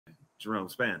Jerome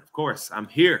Span. Of course, I'm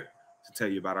here to tell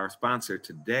you about our sponsor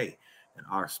today. And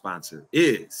our sponsor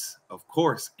is, of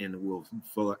course, and will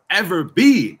forever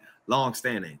be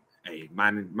longstanding. Hey,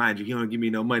 mind you, he don't give me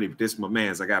no money, but this is my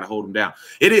man's. I got to hold him down.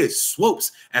 It is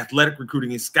Swopes Athletic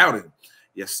Recruiting and Scouting.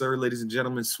 Yes, sir, ladies and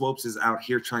gentlemen, Swopes is out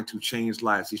here trying to change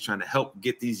lives. He's trying to help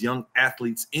get these young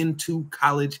athletes into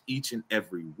college each and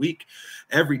every week.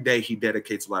 Every day he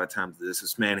dedicates a lot of time to this.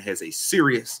 This man has a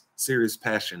serious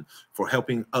passion for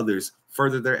helping others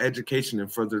further their education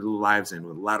and further their lives in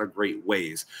with a lot of great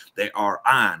ways. They are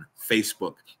on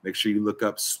Facebook. Make sure you look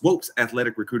up Swopes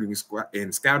Athletic Recruiting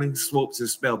and Scouting. Swopes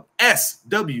is spelled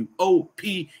S-W-O-P-E-S.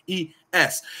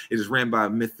 It is ran by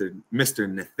Mr.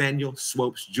 Nathaniel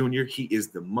Swopes Jr. He is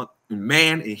the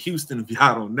man in Houston, if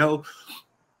y'all don't know.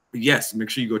 But yes, make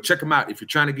sure you go check him out if you're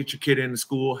trying to get your kid into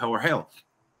school, or hell,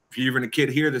 if you're even a kid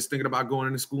here that's thinking about going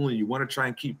into school and you want to try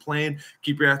and keep playing,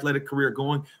 keep your athletic career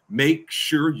going, make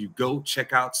sure you go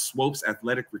check out Swopes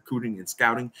Athletic Recruiting and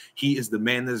Scouting. He is the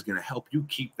man that is going to help you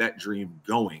keep that dream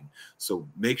going. So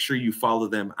make sure you follow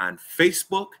them on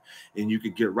Facebook, and you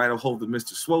can get right a hold of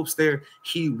Mr. Swopes there.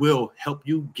 He will help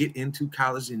you get into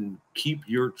college and keep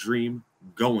your dream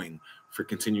going for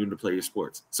continuing to play your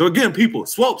sports. So again, people,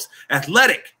 Swopes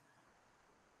Athletic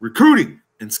Recruiting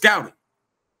and Scouting.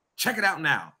 Check it out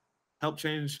now. Help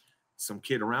change some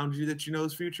kid around you that you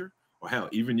know's future, or hell,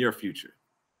 even your future.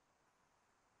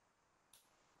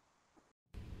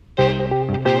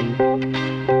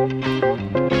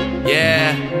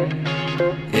 Yeah,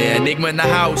 Enigma in the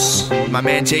house. My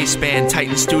man J-Span,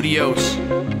 Titan Studios.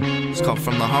 It's called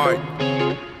From the Heart.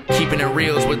 Keeping it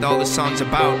real is what all the song's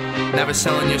about. Never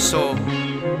selling your soul.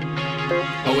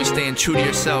 Always staying true to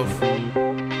yourself.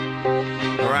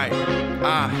 Alright,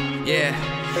 yeah.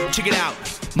 Check it out.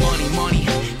 Money,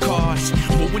 cars,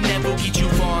 but would never get you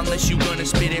far unless you gonna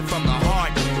spit it from the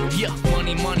heart. Yeah,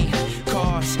 money,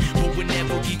 cars, but would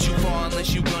never get you far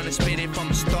unless you gonna spit it from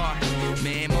the start.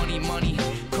 Man, money,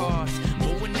 cars,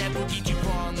 but would never get you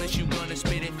far unless you gonna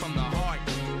spit it from the heart.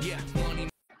 Yeah, money.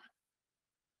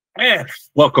 And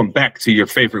welcome back to your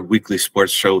favorite weekly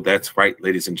sports show. That's right,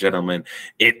 ladies and gentlemen.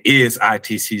 It is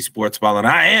ITC Sportsball, and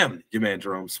I am your man,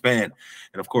 Jerome Span.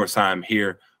 And of course, I'm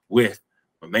here with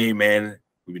my main man.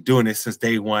 We've been doing this since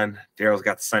day one. Daryl's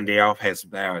got the Sunday off,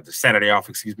 the Saturday off,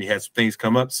 excuse me, had some things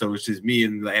come up. So it's just me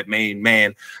and that main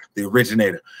man, the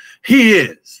originator. He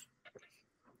is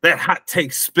that hot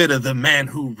take spitter, the man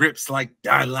who rips like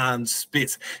Dylon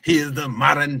spits. He is the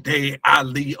modern day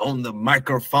Ali on the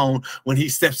microphone. When he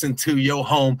steps into your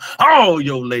home, all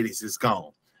your ladies is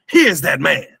gone. He is that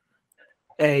man.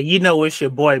 Hey, you know it's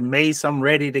your boy Mace. I'm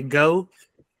ready to go.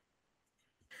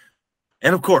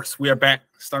 And of course, we are back.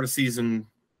 Start of season,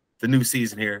 the new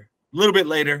season here. A little bit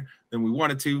later than we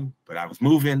wanted to, but I was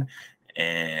moving,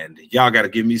 and y'all got to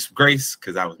give me some grace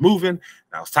because I was moving, and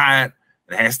I was tired,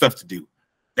 and I had stuff to do.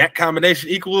 That combination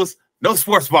equals no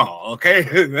sports ball, okay?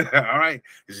 All right?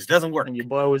 It just doesn't work. And your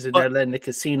boy was in there letting the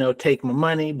casino take my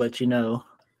money, but, you know,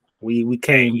 we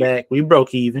came back. We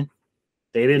broke even.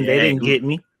 They didn't get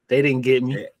me. They didn't get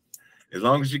me. Yeah. As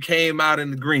long as you came out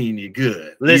in the green, you're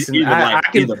good. Listen,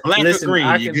 either black or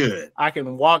green, you're good. I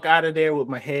can walk out of there with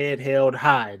my head held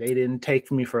high. They didn't take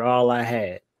me for all I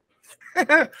had.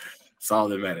 That's all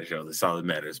that matters, yo. That's all that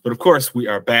matters. But of course, we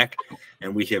are back,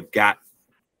 and we have got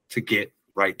to get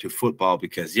right to football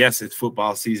because, yes, it's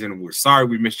football season. We're sorry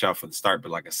we missed y'all for the start, but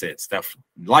like I said,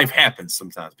 life happens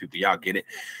sometimes, people. Y'all get it.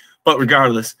 But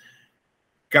regardless,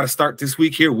 got to start this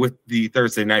week here with the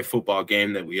Thursday night football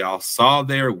game that we all saw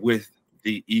there with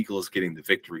the Eagles getting the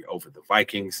victory over the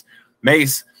Vikings.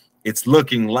 Mace, it's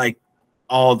looking like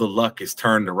all the luck is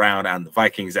turned around on the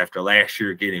Vikings after last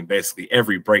year getting basically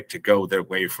every break to go their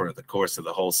way for the course of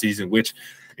the whole season, which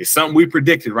is something we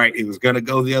predicted, right? It was going to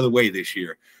go the other way this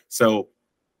year. So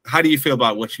how do you feel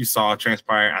about what you saw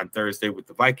transpire on Thursday with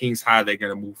the Vikings? How are they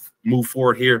going to move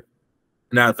forward here?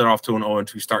 Now that they're off to an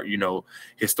 0-2 start, you know,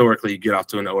 historically you get off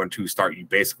to an 0-2 start, you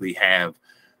basically have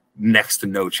next to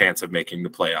no chance of making the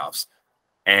playoffs.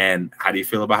 And how do you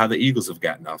feel about how the Eagles have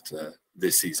gotten off to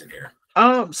this season here?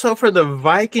 So for the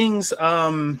Vikings,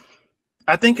 I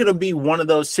think it'll be one of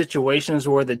those situations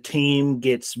where the team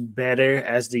gets better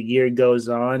as the year goes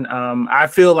on. I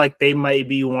feel like they might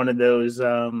be one of those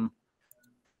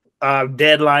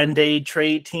deadline day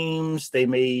trade teams. They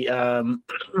may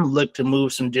look to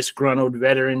move some disgruntled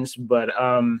veterans, but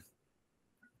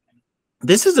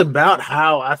this is about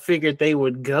how I figured they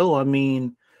would go. I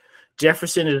mean,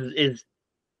 Jefferson is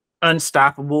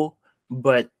unstoppable,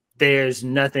 but there's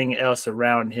nothing else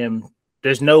around him.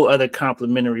 There's no other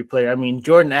complimentary player. I mean,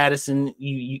 Jordan Addison,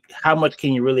 how much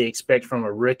can you really expect from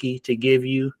a rookie to give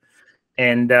you?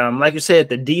 And like you said,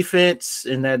 the defense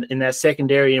in that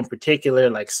secondary in particular,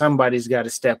 like somebody's got to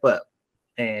step up,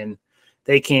 and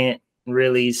they can't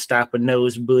really stop a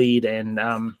nosebleed. And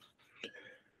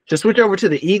to switch over to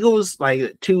the Eagles,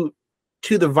 like to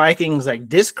the Vikings, like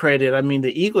discredit. I mean,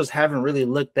 the Eagles haven't really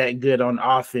looked that good on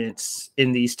offense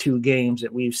in these 2 games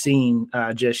that we've seen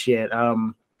just yet.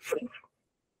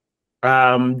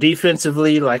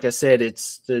 Defensively, like I said,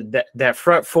 it's that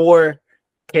front 4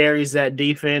 carries that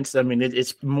defense. I mean,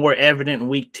 it's more evident in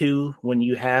week 2 when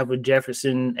you have a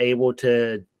Jefferson able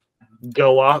to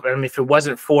go off. I mean, if it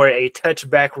wasn't for a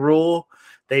touchback rule,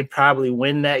 they probably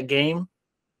win that game.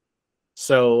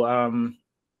 So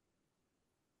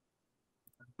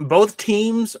both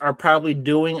teams are probably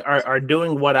doing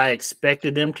what I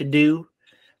expected them to do,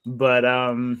 but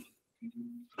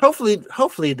hopefully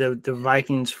the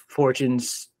Vikings'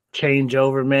 fortunes change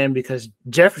over, man, because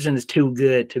Jefferson is too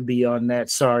good to be on that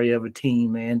sorry of a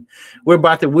team, man. We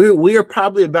are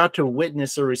probably about to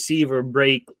witness a receiver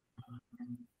break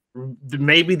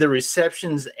maybe the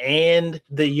receptions and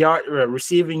the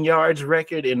receiving yards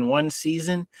record in one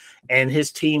season, and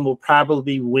his team will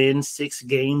probably win 6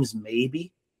 games,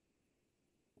 maybe.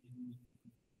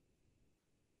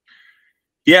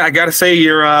 Yeah, I gotta say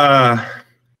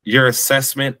your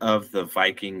assessment of the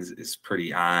Vikings is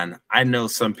pretty on. I know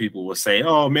some people will say,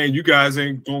 "Oh man, you guys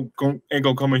ain't gonna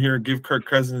come in here and give Kirk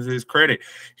Cousins his credit.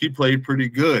 He played pretty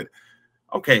good."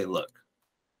 Okay, look,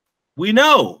 we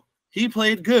know he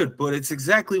played good, but it's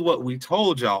exactly what we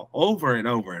told y'all over and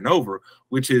over and over,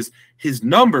 which is his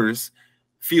numbers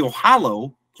feel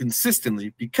hollow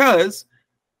consistently because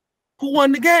who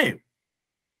won the game?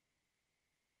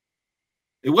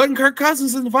 It wasn't Kirk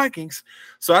Cousins and the Vikings.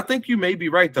 So I think you may be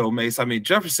right, though, Mace. I mean,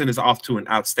 Jefferson is off to an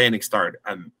outstanding start.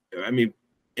 I mean,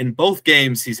 in both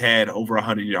games, he's had over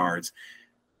 100 yards.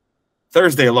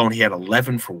 Thursday alone, he had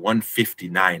 11 for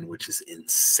 159, which is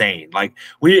insane. Like,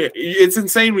 it's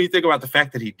insane when you think about the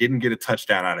fact that he didn't get a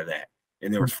touchdown out of that.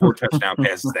 And there was 4 touchdown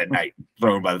passes that night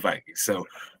thrown by the Vikings. So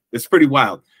it's pretty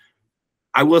wild.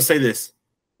 I will say this.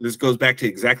 This goes back to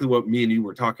exactly what me and you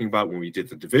were talking about when we did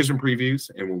the division previews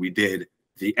and when we did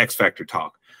the X Factor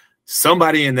talk.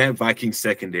 Somebody in that Viking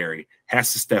secondary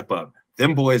has to step up.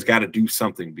 Them boys got to do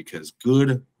something because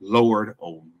good Lord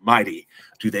Almighty,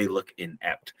 do they look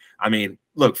inept. I mean,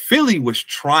 look, Philly was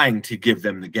trying to give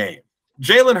them the game.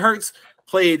 Jalen Hurts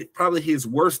played probably his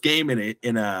worst game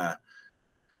in a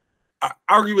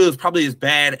arguably it was probably as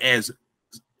bad as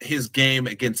his game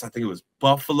against, I think it was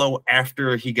Buffalo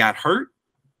after he got hurt.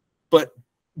 But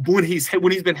when he's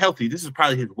been healthy, this is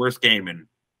probably his worst game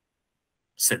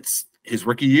since his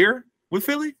rookie year with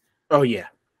Philly. Oh yeah.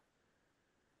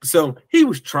 So he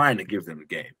was trying to give them a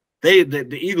game.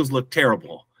 The Eagles looked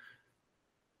terrible,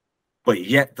 but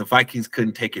yet the Vikings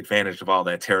couldn't take advantage of all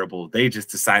that terrible. They just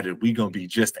decided we're gonna be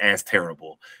just as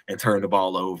terrible and turn the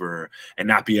ball over and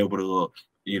not be able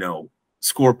to,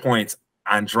 score points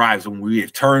on drives when we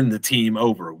have turned the team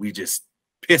over. We just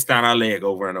pissed down our leg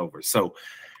over and over. So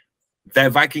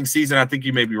that Viking season, I think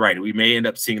you may be right. We may end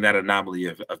up seeing that anomaly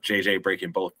of JJ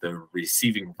breaking both the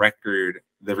receiving record,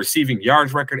 the receiving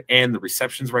yards record, and the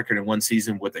receptions record in one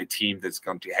season with a team that's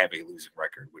going to have a losing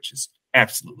record, which is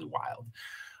absolutely wild.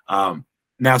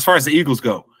 Now, as far as the Eagles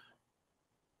go,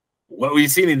 what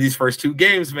we've seen in these first 2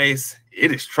 games, Mace,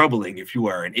 it is troubling if you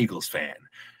are an Eagles fan.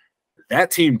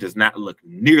 That team does not look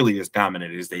nearly as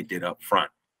dominant as they did up front.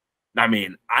 I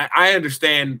mean, I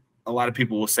understand a lot of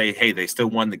people will say, hey, they still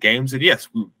won the games. And yes,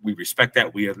 we respect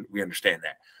that. We understand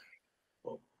that.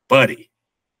 Well, buddy,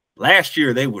 last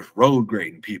year they was road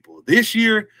grading people. This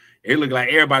year, it looked like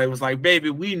everybody was like, baby,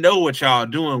 we know what y'all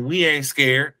doing. We ain't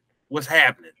scared. What's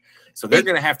happening? So they're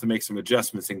going to have to make some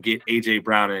adjustments and get A.J.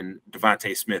 Brown and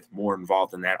Devontae Smith more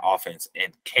involved in that offense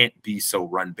and can't be so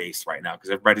run-based right now because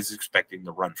everybody's expecting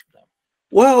the run from them.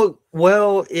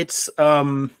 Well, it's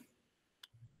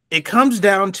it comes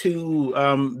down to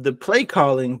the play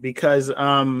calling because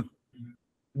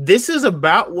this is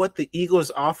about what the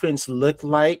Eagles offense looked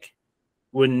like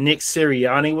when Nick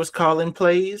Sirianni was calling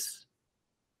plays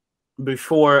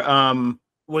before.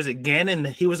 Was it Gannon?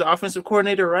 He was the offensive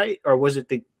coordinator, right? Or was it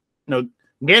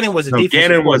Gannon was the defensive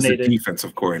Gannon was coordinator. the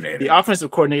defensive coordinator. The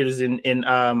offensive coordinator's in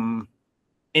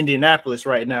Indianapolis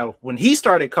right now. When he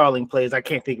started calling plays, I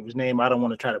can't think of his name. I don't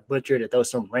want to try to butcher it. Throw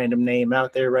some random name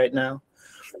out there right now.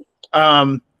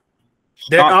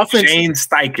 Their offense, Shane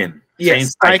Steichen.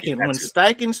 Yes, Steichen. When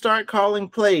Steichen started calling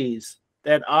plays,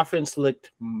 that offense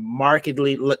looked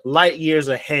markedly light years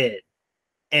ahead.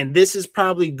 And this is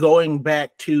probably going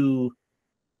back to,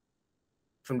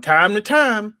 from time to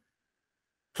time,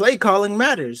 play calling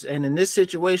matters. And in this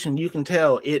situation, you can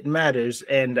tell it matters.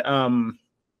 And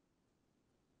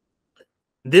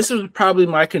this was probably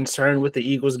my concern with the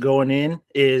Eagles going in,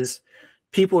 is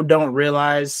people don't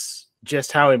realize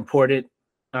just how important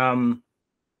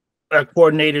a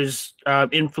coordinator's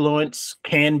influence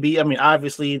can be. I mean,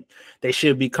 obviously they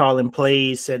should be calling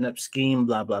plays, setting up scheme,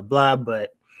 blah, blah, blah.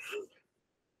 But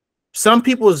some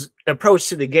people's approach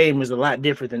to the game is a lot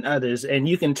different than others. And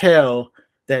you can tell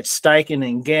that Steichen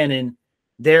and Gannon,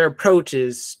 their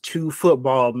approaches to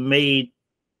football made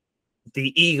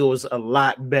the Eagles a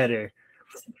lot better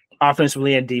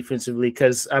offensively and defensively.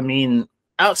 Because, I mean,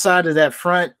 outside of that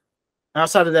front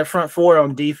four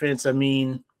on defense, I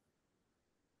mean,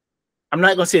 I'm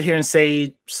not going to sit here and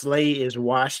say Slay is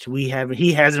washed. He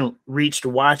hasn't reached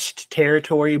washed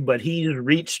territory, but he's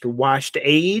reached washed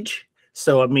age.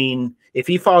 So, I mean, if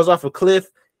he falls off a cliff,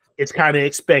 it's kind of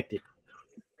expected.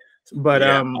 But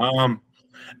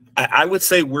I would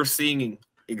say we're seeing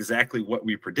exactly what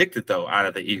we predicted, though, out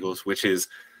of the Eagles, which is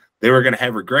they were going to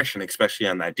have regression, especially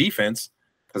on that defense,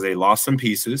 because they lost some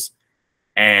pieces,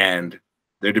 and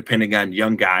they're depending on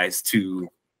young guys to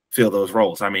fill those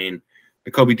roles. I mean,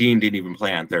 Kobe Dean didn't even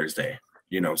play on Thursday,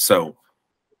 so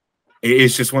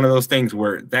it's just one of those things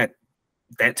where that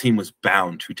team was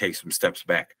bound to take some steps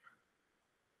back.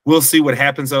 We'll see what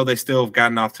happens, though. They still have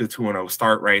gotten off to a 2-0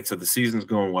 start, right? So the season's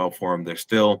going well for them. They're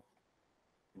still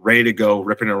ready to go,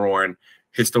 ripping and roaring.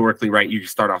 Historically, right, you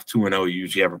start off 2-0, you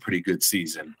usually have a pretty good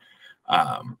season.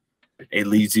 It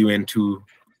leads you into,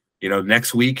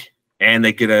 next week, and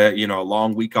they get a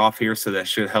long week off here, so that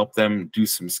should help them do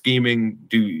some scheming,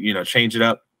 change it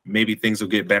up. Maybe things will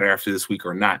get better after this week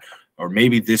or not. Or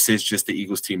maybe this is just the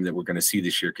Eagles team that we're going to see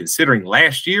this year, considering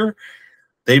last year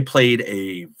they played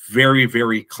a very,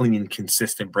 very clean,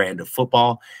 consistent brand of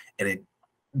football, and it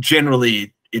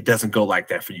doesn't go like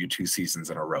that for you 2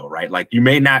 seasons in a row, right? Like, you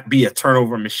may not be a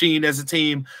turnover machine as a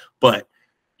team, but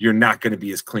you're not going to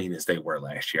be as clean as they were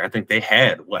last year. I think they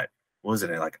had, what was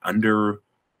it, like under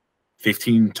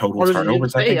 15 total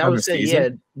turnovers, I think, on the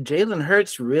season. Yeah, Jalen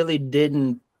Hurts really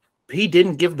didn't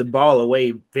give the ball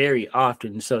away very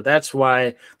often. So that's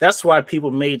why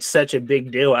people made such a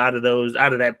big deal out of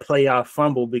that playoff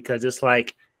fumble, because it's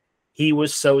like he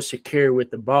was so secure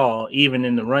with the ball, even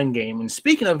in the run game. And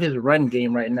speaking of his run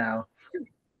game right now,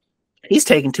 he's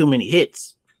taking too many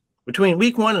hits. Between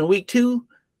week 1 and week 2,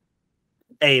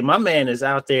 hey, my man is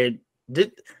out there.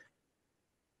 I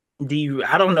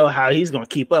don't know how he's going to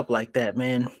keep up like that,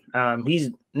 man.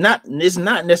 It's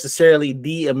not necessarily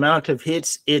the amount of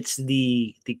hits, it's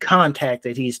the contact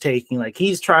that he's taking. Like,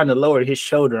 he's trying to lower his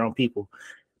shoulder on people.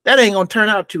 That ain't going to turn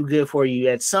out too good for you.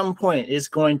 At some point, it's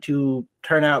going to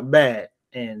turn out bad.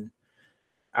 And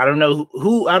I don't know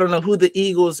who the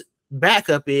Eagles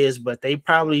backup is, but they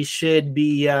probably should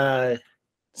be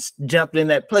jumping in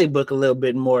that playbook a little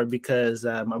bit more, because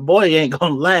my boy ain't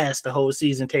going to last the whole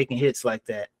season taking hits like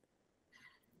that.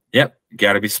 Yep,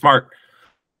 got to be smart.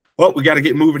 Well, we got to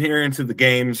get moving here into the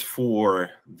games for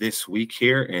this week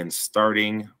here, and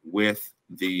starting with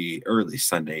the early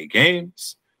Sunday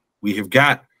games, we have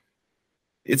got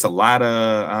it's a lot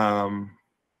of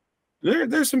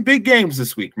there's some big games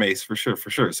this week, Mace, for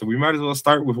sure. So we might as well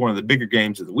start with one of the bigger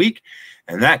games of the week,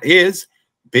 and that is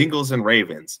Bengals and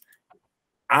Ravens.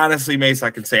 Honestly, Mace,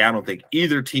 I can say I don't think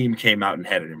either team came out and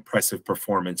had an impressive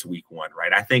performance week 1,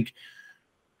 right? I think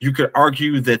you could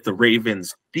argue that the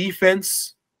Ravens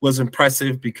defense was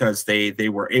impressive because they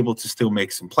were able to still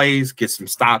make some plays, get some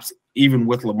stops, even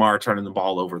with Lamar turning the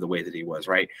ball over the way that he was,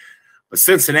 right? But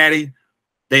Cincinnati,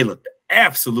 they looked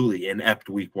absolutely inept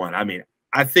week 1. I mean,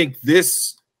 I think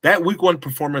that week 1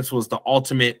 performance was the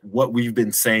ultimate what we've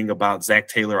been saying about Zach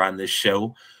Taylor on this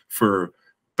show for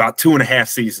about 2.5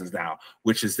 seasons now,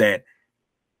 which is that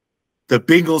the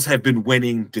Bengals have been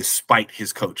winning despite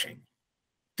his coaching,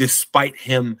 despite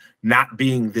him not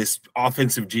being this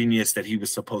offensive genius that he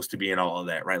was supposed to be and all of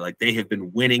that, right? Like, they have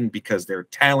been winning because their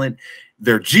talent,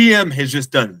 their GM has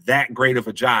just done that great of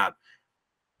a job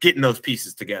getting those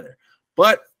pieces together.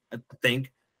 But I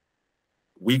think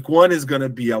week 1 is going to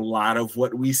be a lot of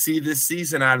what we see this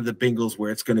season out of the Bengals,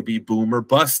 where it's going to be boom or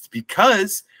bust,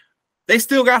 because they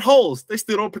still got holes. They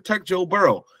still don't protect Joe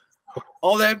Burrow.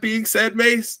 All that being said,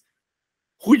 Mace,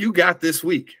 who you got this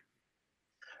week?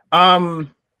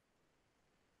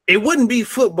 It wouldn't be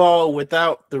football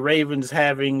without the Ravens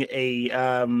having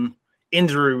a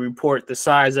injury report the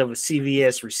size of a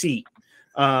CVS receipt.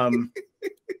 I'm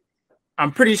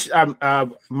pretty sure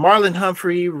Marlon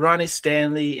Humphrey, Ronnie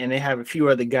Stanley, and they have a few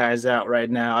other guys out right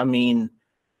now. I mean,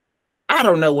 I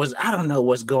don't know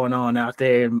what's going on out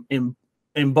there in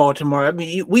in Baltimore. I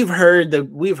mean, we've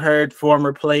heard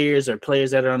former players or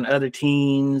players that are on other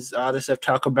teams, all this stuff,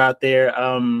 talk about their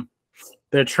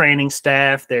training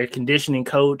staff, their conditioning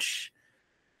coach.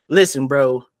 Listen,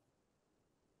 bro,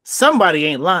 somebody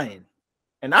ain't lying,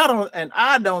 and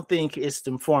I don't think it's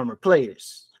them former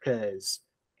players, because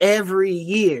every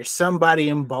year somebody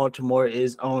in Baltimore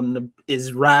is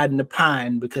riding the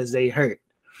pine because they hurt.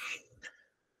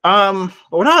 With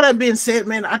all that being said,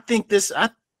 man, I think this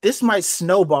might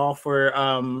snowball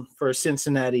for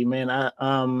Cincinnati,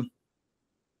 man.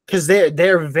 Because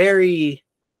they're very,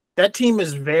 that team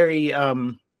is very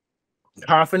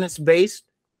confidence based.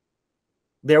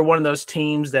 They're one of those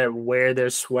teams that wear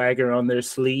their swagger on their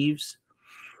sleeves.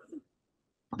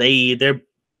 They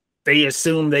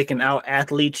assume they can out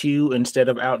athlete you instead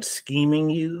of out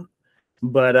scheming you.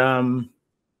 But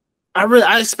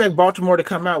I expect Baltimore to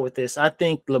come out with this. I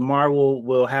think Lamar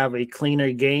will have a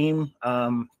cleaner game.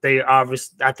 I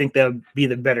think they'll be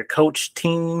the better coach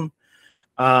team.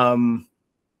 I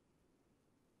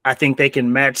think they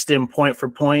can match them point for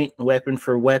point, weapon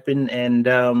for weapon, and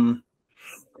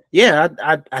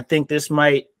I think this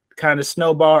might kind of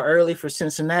snowball early for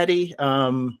Cincinnati.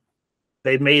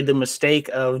 They made the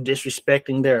mistake of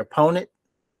disrespecting their opponent,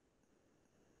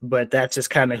 but that's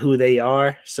just kind of who they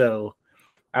are. So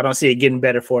I don't see it getting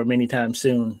better for them anytime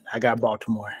soon. I got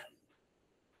Baltimore.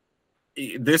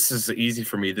 This is easy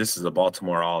for me. This is a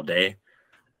Baltimore all day.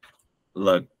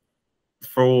 Look,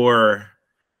 for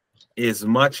as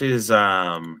much credit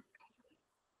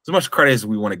as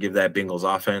we want to give that Bengals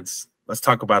offense, let's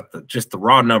talk about just the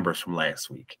raw numbers from last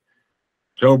week.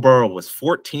 Joe Burrow was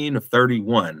 14 of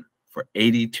 31 for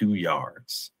 82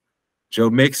 yards. Joe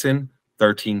Mixon,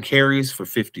 13 carries for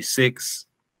 56.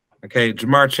 Okay,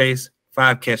 Jamar Chase,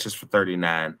 5 catches for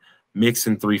 39.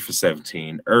 Mixon, 3 for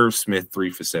 17. Irv Smith, 3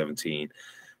 for 17.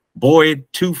 Boyd,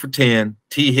 2 for 10.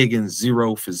 T. Higgins,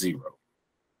 0 for 0.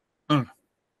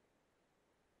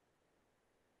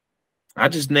 I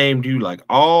just named you like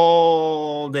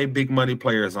all they big money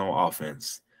players on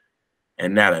offense,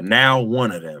 and now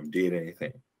one of them did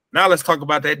anything. Now let's talk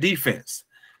about that defense.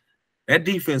 That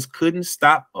defense couldn't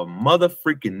stop a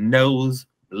mother-freaking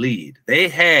nosebleed. They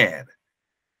had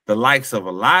the likes of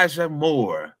Elijah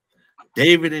Moore,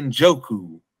 David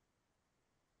Njoku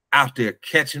out there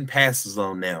catching passes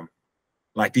on them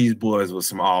like these boys were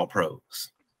some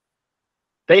all-pros.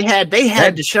 They had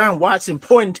Deshaun Watson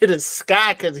pointing to the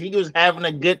sky because he was having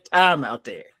a good time out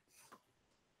there.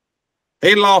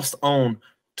 They lost on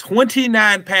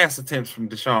 29 pass attempts from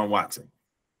Deshaun Watson.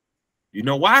 You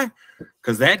know why?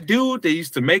 Because that dude that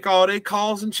used to make all their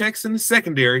calls and checks in the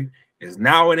secondary is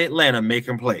now in Atlanta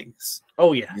making plays.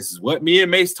 Oh, yeah. This is what me and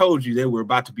Mace told you. They were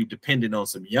about to be dependent on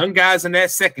some young guys in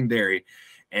that secondary.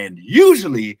 And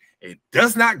usually it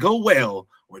does not go well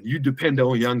when you depend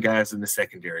on young guys in the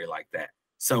secondary like that.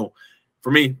 So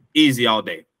for me, easy all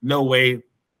day. No way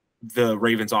the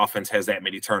Ravens offense has that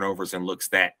many turnovers and looks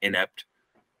that inept.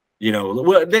 You know,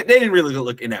 well, they didn't really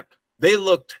look inept. They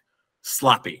looked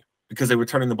sloppy because they were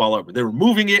turning the ball over. They were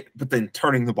moving it, but then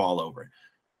turning the ball over.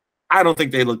 I don't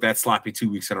think they looked that sloppy 2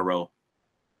 weeks in a row.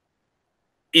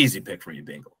 Easy pick for you,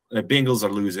 Bengals. The Bengals are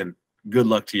losing. Good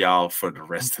luck to y'all for the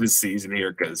rest of the season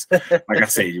here because, like I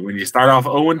say, when you start off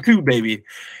 0-2, baby,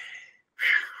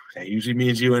 that usually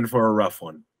means you're in for a rough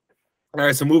one. All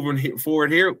right, so moving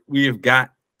forward here, we have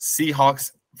got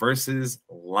Seahawks versus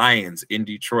Lions in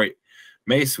Detroit.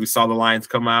 Mace, we saw the Lions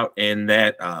come out in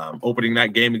that opening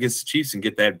night game against the Chiefs and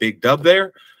get that big dub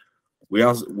there. We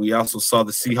also saw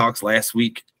the Seahawks last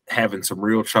week having some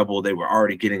real trouble. They were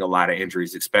already getting a lot of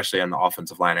injuries, especially on the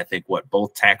offensive line. I think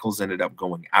both tackles ended up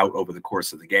going out over the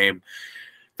course of the game.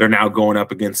 They're now going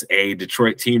up against a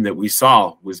Detroit team that we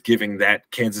saw was giving that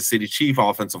Kansas City Chief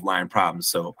offensive line problems.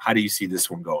 So how do you see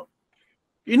this one going?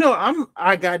 You know,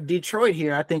 I got Detroit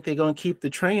here. I think they're going to keep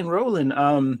the train rolling.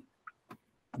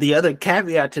 The other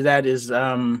caveat to that is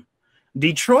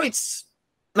Detroit's,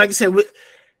 like I said,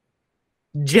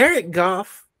 Jared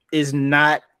Goff is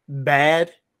not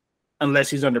bad unless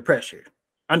he's under pressure.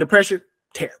 Under pressure,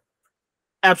 terrible.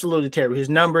 Absolutely terrible. His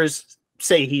numbers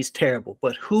say he's terrible.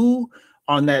 But who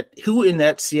in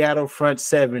that Seattle front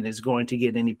seven is going to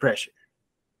get any pressure?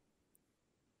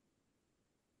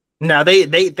 Now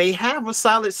they have a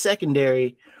solid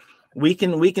secondary. We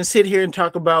can sit here and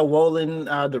talk about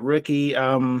Wolin, the rookie,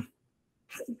 and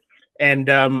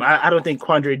I don't think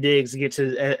Quandre Diggs gets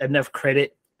enough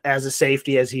credit as a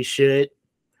safety as he should.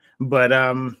 But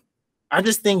I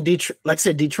just think Detroit, like I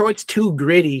said, Detroit's too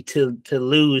gritty to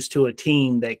lose to a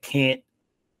team that can't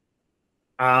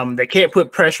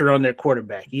put pressure on their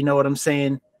quarterback. You know what I'm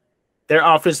saying? Their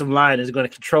offensive line is going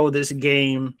to control this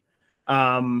game.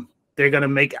 They're gonna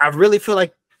make. I really feel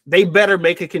like they better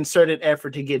make a concerted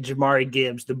effort to get Jamari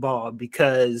Gibbs the ball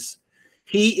because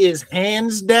he is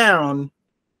hands down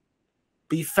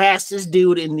the fastest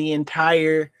dude in the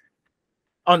entire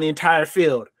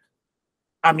field.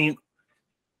 I mean,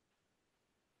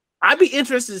 I'd be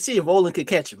interested to see if Olin could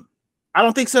catch him. I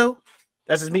don't think so.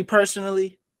 That's just me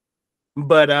personally.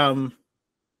 But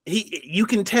you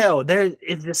can tell there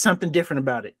is just something different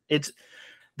about it.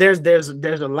 There's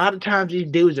a lot of times these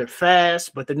dudes are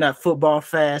fast, but they're not football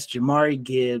fast. Jamari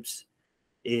Gibbs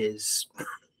is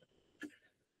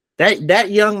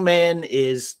that young man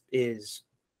is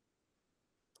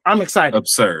I'm excited.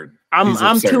 Absurd. I'm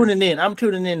absurd. tuning in. I'm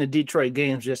tuning in to Detroit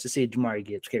games just to see Jamari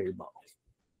Gibbs carry the ball.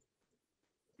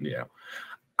 Yeah.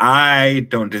 I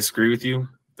don't disagree with you.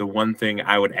 The one thing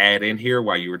I would add in here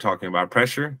while you were talking about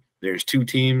pressure, there's two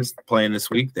teams playing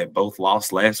this week that both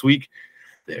lost last week.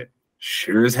 That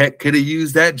sure as heck could have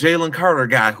used that Jalen Carter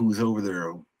guy who's over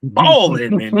there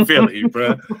balling in Philly,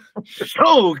 bro.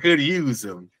 So could use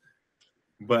him.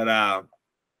 But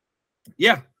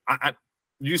yeah,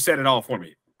 you said it all for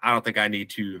me. I don't think I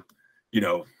need to,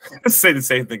 say the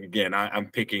same thing again. I'm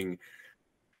picking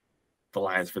the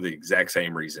Lions for the exact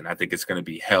same reason. I think it's going to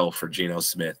be hell for Geno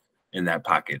Smith in that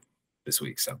pocket this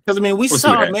week. So because we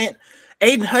saw, man,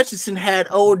 Aiden Hutchinson had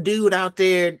old dude out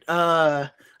there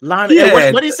lining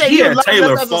up. What did he say? He was lining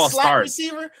up as a slot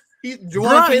receiver.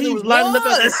 Juwan Taylor was lining up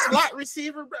as a slot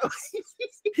receiver, bro.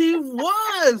 He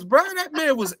was, bro. That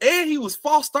man was, and he was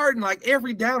false starting like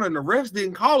every down, and the refs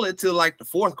didn't call it till like the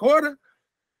fourth quarter.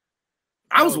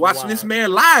 I was watching this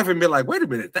man live and be like, wait a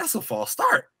minute, that's a false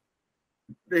start.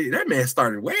 That man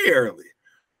started way early.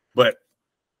 But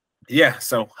yeah,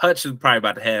 so Hutch is probably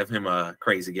about to have him a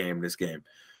crazy game in this game.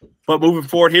 But moving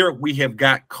forward here, we have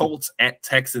got Colts at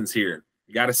Texans here.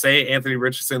 You got to say Anthony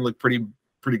Richardson looked pretty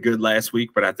good last week,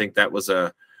 but I think that was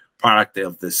a product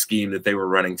of the scheme that they were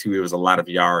running too. It was a lot of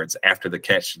yards after the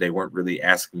catch. They weren't really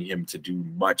asking him to do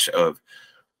much of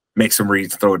make some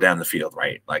reads, throw it down the field,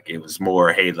 right? Like it was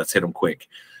more, hey, let's hit them quick.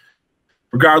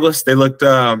 Regardless, they looked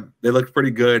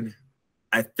pretty good.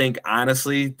 I think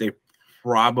honestly, they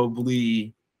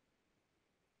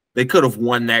could have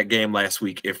won that game last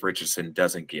week if Richardson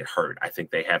doesn't get hurt. I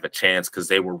think they have a chance because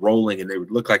they were rolling and they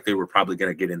would look like they were probably going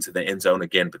to get into the end zone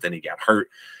again, but then he got hurt.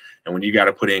 And when you got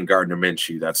to put in Gardner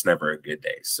Minshew, that's never a good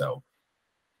day. So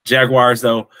Jaguars,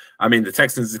 though, the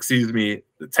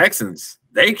Texans,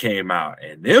 they came out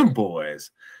and them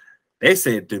boys, they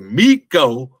said,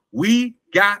 D'Amico, we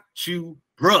got you,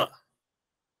 bruh.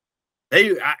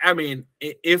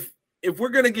 If we're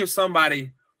going to give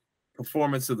somebody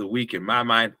performance of the week, in my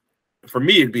mind, for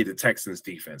me, it'd be the Texans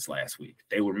defense last week.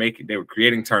 They were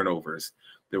creating turnovers.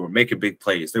 They were making big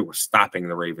plays. They were stopping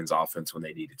the Ravens offense when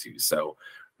they needed to. So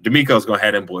D'Amico's going to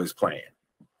have them boys playing.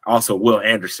 Also, Will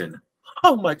Anderson.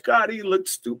 Oh my God, he looked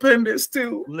stupendous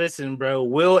too. Listen, bro,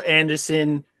 Will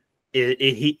Anderson,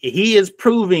 he is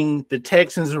proving the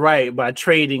Texans right by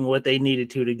trading what they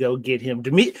needed to go get him.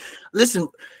 Listen,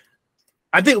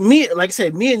 I think me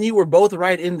and you were both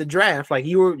right in the draft. Like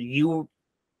you were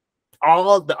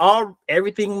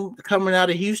everything coming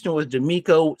out of Houston was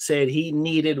D'Amico said he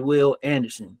needed Will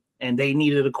Anderson and they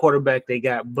needed a quarterback. They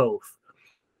got both.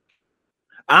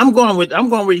 I'm going with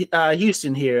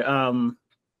Houston here.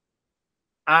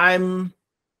 I'm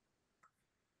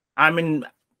in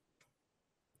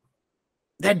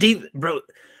that deep, bro.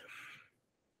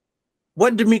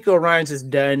 What D'Amico Ryans has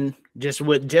done just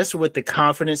with the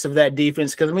confidence of that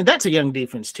defense, because that's a young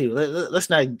defense too. Let's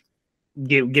not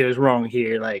get us wrong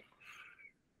here. Like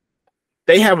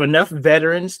they have enough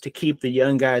veterans to keep the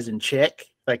young guys in check,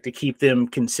 like to keep them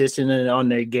consistent and on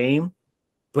their game.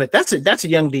 But that's a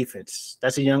young defense.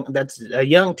 That's a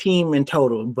young team in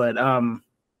total. But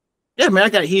yeah, man, I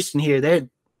got Houston here.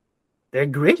 They're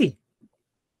gritty.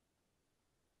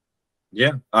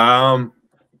 Yeah.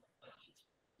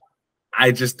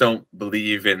 I just don't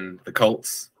believe in the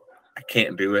Colts. I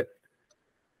can't do it.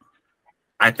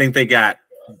 I think they got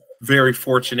very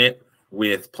fortunate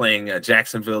with playing a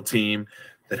Jacksonville team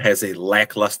that has a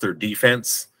lackluster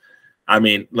defense.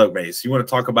 Look, Mace, you want to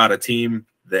talk about a team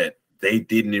that they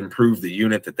didn't improve the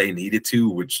unit that they needed to,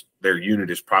 which their unit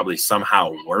is probably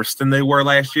somehow worse than they were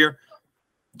last year.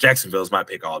 Jacksonville's my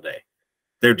pick all day.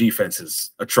 Their defense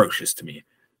is atrocious to me.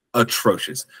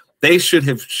 Atrocious. They should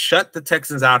have shut the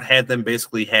Texans out, had them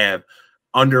basically have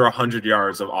under 100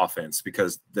 yards of offense,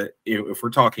 because if we're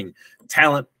talking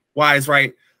talent-wise,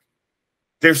 right,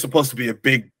 there's supposed to be a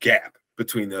big gap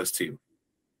between those two.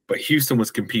 But Houston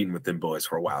was competing with them boys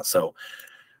for a while. So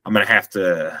I'm gonna have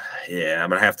to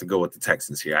go with the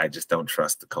Texans here. I just don't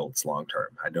trust the Colts long term.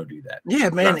 I don't do that. Yeah,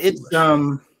 man, it's I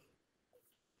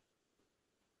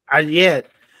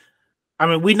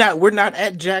mean, we're not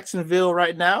at Jacksonville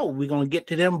right now. We're gonna get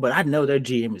to them, but I know their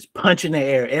GM is punching the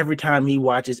air every time he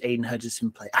watches Aiden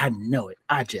Hutchinson play. I know it.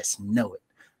 I just know it.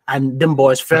 Them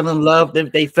boys fell in love.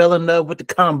 They fell in love with the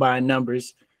combine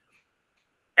numbers.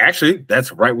 Actually,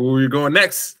 that's right where we were going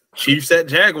next. Chiefs at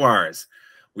Jaguars.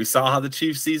 We saw how the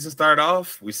Chiefs season started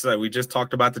off. We just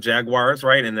talked about the Jaguars,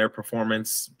 right, and their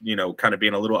performance, kind of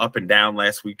being a little up and down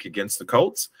last week against the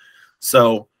Colts.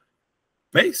 So,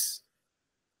 Mace,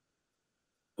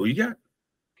 who you got?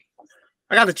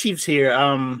 I got the Chiefs here.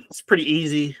 It's pretty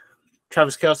easy.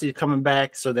 Travis Kelce is coming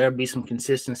back, so there'll be some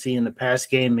consistency in the pass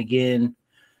game again.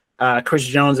 Chris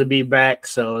Jones will be back,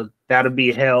 so that'll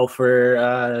be hell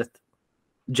for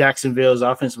Jacksonville's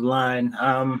offensive line.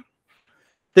 I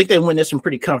think they win this one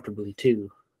pretty comfortably too.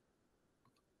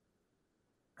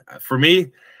 For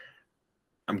me,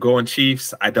 I'm going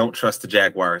Chiefs. I don't trust the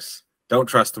Jaguars. Don't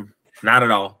trust them. Not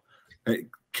at all.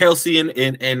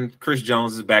 Kelce and Chris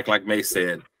Jones is back, like May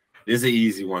said. This is an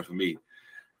easy one for me.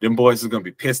 Them boys are going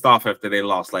to be pissed off after they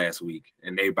lost last week,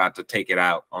 and they about to take it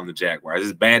out on the Jaguars.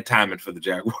 It's bad timing for the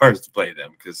Jaguars to play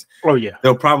them because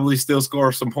they'll probably still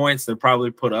score some points. They'll probably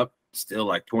put up still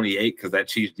like 28 because that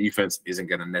Chiefs defense isn't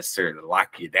going to necessarily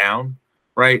lock you down,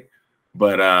 right?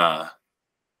 But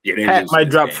Pat might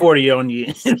drop 40 on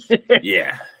you.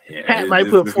 yeah. Pat might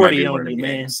put 40 on you,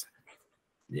 man.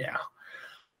 Yeah.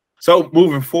 So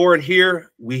moving forward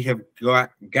here, we have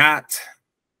got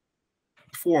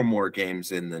 4 more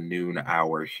games in the noon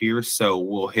hour here. So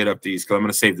we'll hit up these because I'm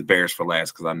going to save the Bears for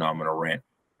last because I know I'm going to rant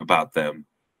about them.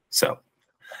 So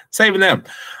saving them.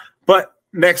 But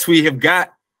next we have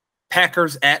got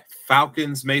Packers at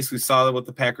Falcons. Mace, we saw what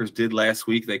the Packers did last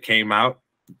week. They came out.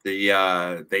 They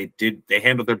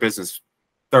handled their business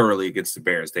thoroughly against the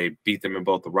Bears. They beat them in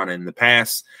both the run and the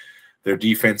pass. Their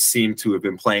defense seemed to have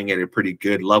been playing at a pretty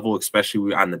good level,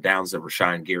 especially on the downs that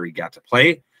Rashawn Gary got to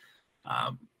play.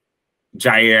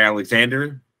 Jair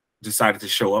Alexander decided to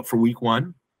show up for week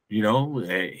 1.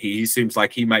 He seems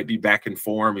like he might be back in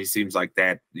form. He seems like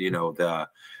that,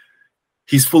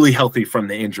 he's fully healthy from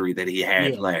the injury that he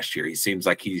had last year. He seems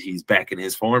like he's back in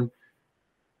his form.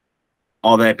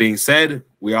 All that being said,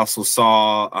 we also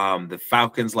saw the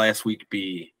Falcons last week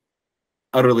be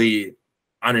utterly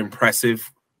unimpressive.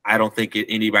 I don't think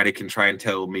anybody can try and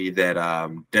tell me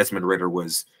that Desmond Ridder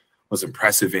was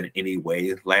impressive in any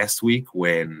way last week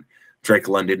when Drake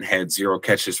London had 0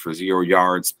 catches for 0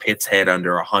 yards. Pitts had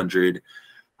under 100.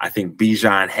 I think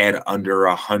Bijan had under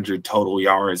 100 total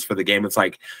yards for the game. It's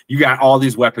like you got all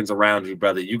these weapons around you,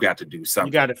 brother. You got to do something.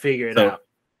 You got to figure it out.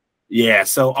 Yeah.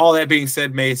 So all that being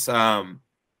said, Mace,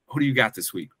 who do you got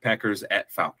this week? Packers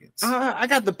at Falcons. I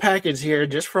got the Packers here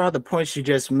just for all the points you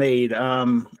just made.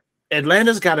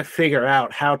 Atlanta's got to figure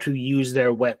out how to use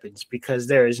their weapons because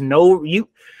there's no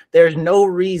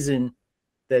reason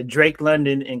that Drake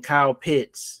London and Kyle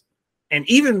Pitts and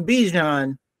even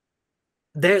Bijan,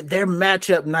 they're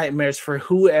matchup nightmares for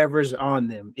whoever's on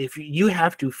them. If you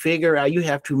have to figure out, you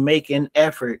have to make an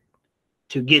effort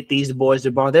to get these boys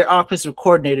the ball. Their offensive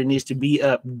coordinator needs to be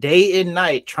up day and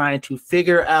night trying to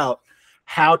figure out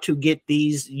how to get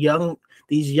these young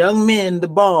men the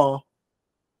ball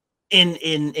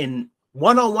in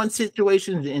one-on-one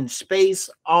situations, in space,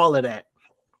 all of that.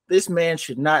 This man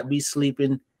should not be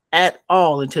sleeping at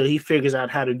all until he figures out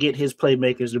how to get his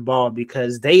playmakers the ball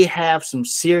because they have some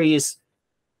serious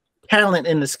talent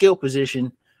in the skill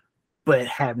position, but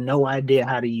have no idea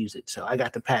how to use it. So I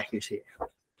got the Packers here.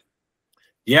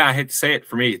 Yeah, I hate to say it.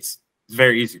 For me, it's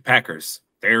very easy. Packers,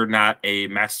 they're not a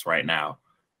mess right now.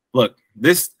 Look,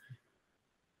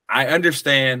 I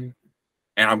understand,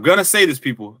 and I'm going to say this,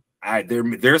 people.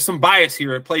 There's some bias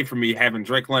here at play for me having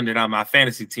Drake London on my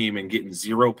fantasy team and getting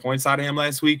 0 points out of him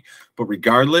last week. But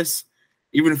regardless,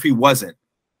 even if he wasn't,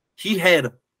 he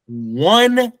had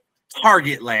 1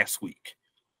 target last week.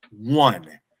 1.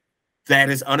 That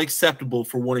is unacceptable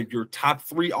for one of your top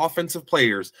 3 offensive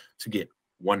players to get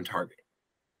 1 target.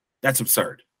 That's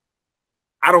absurd.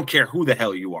 I don't care who the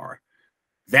hell you are.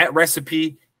 That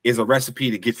recipe is a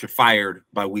recipe to get you fired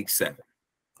by week 7.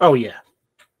 Oh, yeah.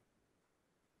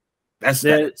 That's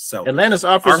that. So Atlanta's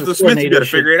offensive Arthur Smith, you got to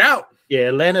figure it out. Yeah,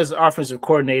 Atlanta's offensive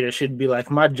coordinator should be like,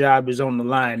 my job is on the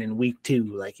line in week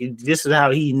 2. Like, this is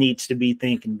how he needs to be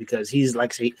thinking because he's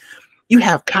like, say, you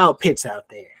have Kyle Pitts out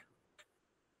there.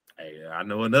 Hey, I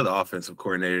know another offensive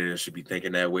coordinator that should be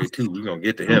thinking that way too. We're going to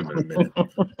get to him in a minute. All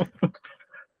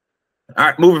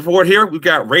right, moving forward here, we've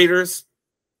got Raiders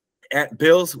at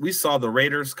Bills, we saw the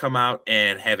Raiders come out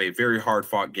and have a very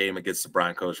hard-fought game against the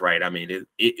Broncos, right? I mean,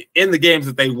 in the games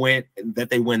that they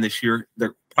win this year,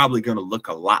 they're probably going to look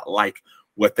a lot like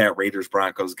what that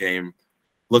Raiders-Broncos game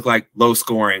looked like, low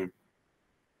scoring,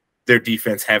 their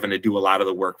defense having to do a lot of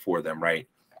the work for them, right?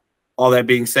 All that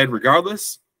being said,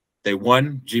 regardless, they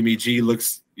won. Jimmy G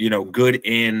looks, good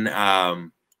in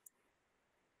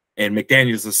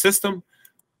McDaniels' system.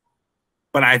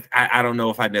 But I don't know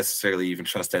if I necessarily even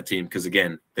trust that team because,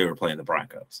 again, they were playing the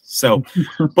Broncos. So,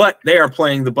 but they are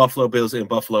playing the Buffalo Bills in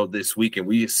Buffalo this week, and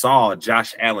we saw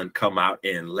Josh Allen come out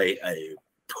and lay a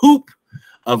poop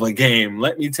of a game.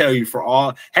 Let me tell you,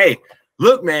 hey,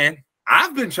 look, man,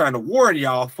 I've been trying to warn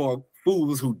y'all for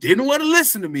fools who didn't want to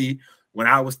listen to me when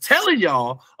I was telling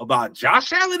y'all about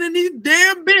Josh Allen and these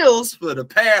damn Bills for the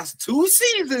past 2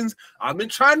 seasons. I've been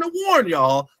trying to warn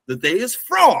y'all that they is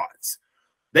frauds.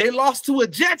 They lost to a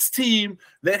Jets team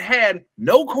that had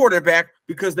no quarterback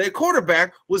because their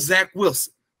quarterback was Zach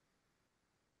Wilson.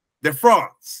 They're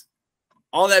frauds.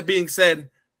 All that being said,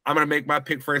 I'm going to make my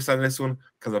pick first on this one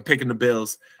because I'm picking the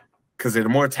Bills because they're the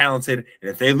more talented.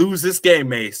 And if they lose this game,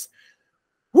 Mace,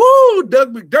 woo,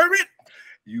 Doug McDermott,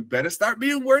 you better start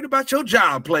being worried about your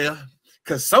job, player,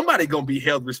 because somebody going to be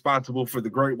held responsible for the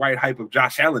great white hype of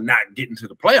Josh Allen not getting to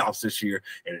the playoffs this year,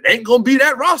 and it ain't going to be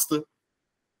that roster.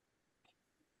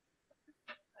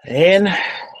 And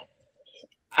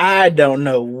I don't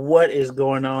know what is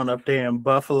going on up there in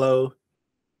Buffalo.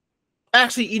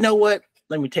 Actually, you know what?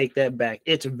 Let me take that back.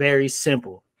 It's very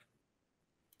simple.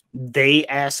 They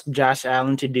asked Josh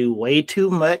Allen to do way too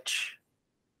much,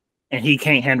 and he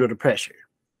can't handle the pressure.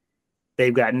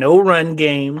 They've got no run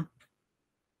game.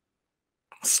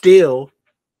 Still,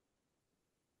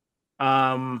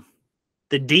 the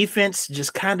defense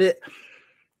just kind of,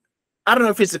 I don't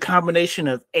know if it's a combination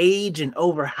of age and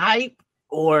overhype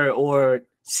or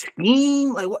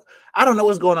scheme. Like what? I don't know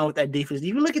what's going on with that defense. If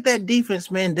you look at that defense,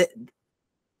 man,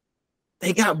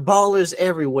 they got ballers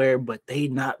everywhere, but they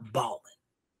not balling.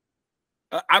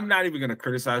 I'm not even going to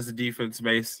criticize the defense,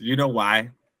 Mace. You know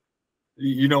why?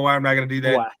 You know why I'm not going to do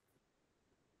that? Why?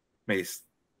 Mace,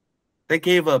 they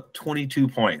gave up 22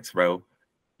 points, bro.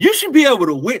 You should be able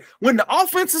to win. When the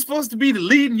offense is supposed to be the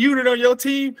leading unit on your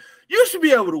team, you should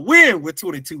be able to win with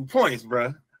 22 points,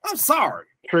 bro. I'm sorry.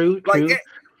 True.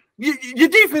 Your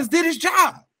defense did its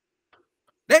job.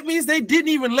 That means they didn't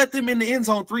even let them in the end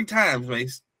zone 3 times,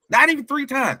 Mace. Not even 3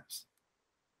 times.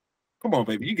 Come on,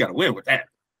 baby. You got to win with that.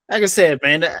 Like I said,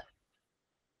 man,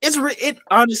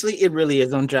 honestly, it really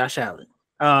is on Josh Allen.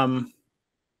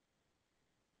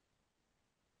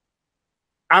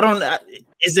 I don't.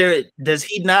 Does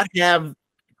he not have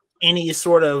any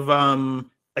sort of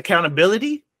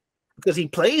accountability? Because he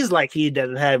plays like he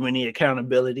doesn't have any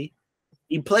accountability.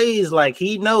 He plays like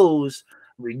he knows,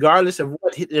 regardless of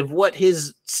what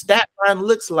his stat line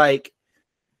looks like,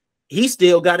 he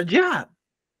still got a job.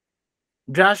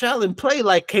 Josh Allen play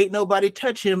like can't nobody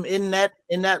touch him in that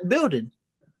building.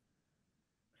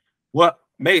 Well,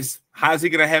 Mace, how's he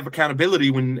going to have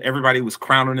accountability when everybody was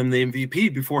crowning him the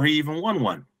MVP before he even won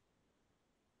one?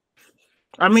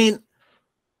 I mean,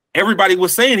 everybody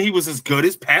was saying he was as good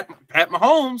as Pat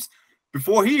Mahomes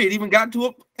before he had even gotten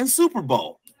to a Super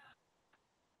Bowl.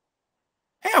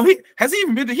 Hell, he hadn't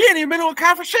even been to a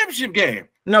conference championship game.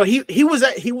 No, he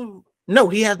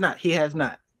has not. He has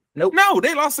not. Nope. No,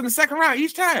 they lost in the second round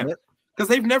each time because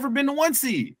they've never been the 1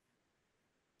 seed.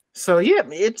 So yeah,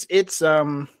 it's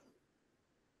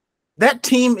that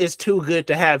team is too good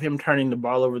to have him turning the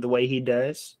ball over the way he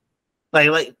does.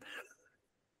 Like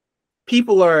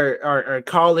people are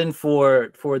calling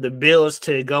for the Bills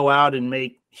to go out and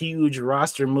make huge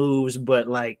roster moves, but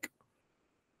like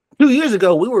 2 years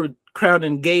ago, we were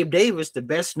crowning Gabe Davis the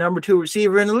best number 2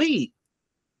 receiver in the league.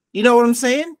 You know what I'm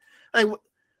saying? Like,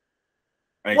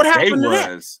 what happened to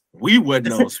that? We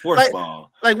wouldn't know sports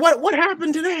ball. Like what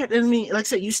happened to that? I mean, like I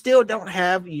said,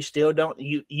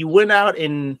 you went out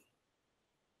and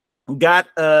got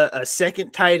a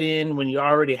second tight end when you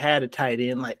already had a tight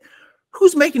end. Like,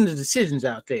 who's making the decisions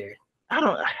out there?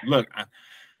 Look, I'm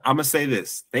gonna say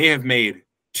this. They have made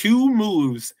 2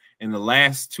 moves in the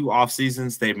last 2 off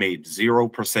seasons. They've made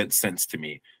 0% sense to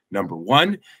me. Number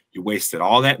 1, you wasted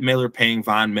all that money paying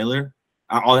Von.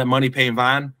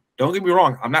 Don't get me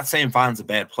wrong. I'm not saying Von's a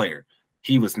bad player.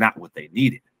 He was not what they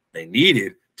needed. They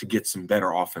needed to get some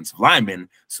better offensive linemen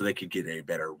so they could get a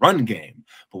better run game.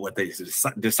 But what they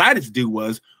decided to do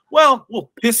was, well,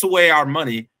 we'll piss away our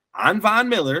money on Von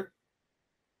Miller.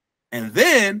 And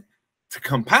then to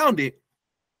compound it,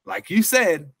 like you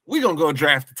said, we're going to go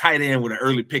draft a tight end with an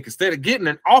early pick instead of getting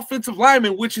an offensive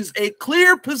lineman, which is a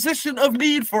clear position of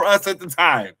need for us at the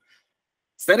time.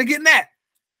 Instead of getting that,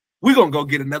 we're gonna go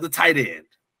get another tight end.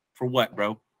 For what,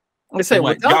 bro? I say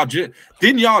what?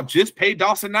 Didn't y'all just pay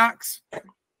Dawson Knox?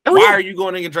 Oh, Why yeah. are you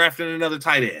going and drafting another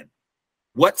tight end?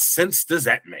 What sense does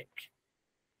that make?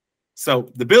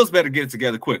 So the Bills better get it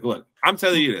together quick. Look, I'm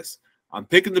telling you this. I'm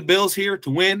picking the Bills here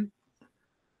to win,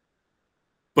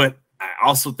 but I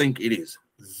also think it is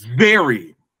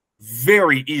very,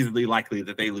 very easily likely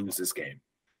that they lose this game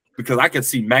because I could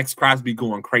see Max Crosby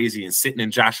going crazy and sitting in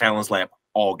Josh Allen's lap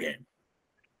all game.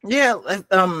 Yeah,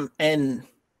 and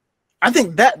I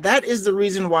think that is the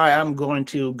reason why I'm going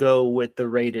to go with the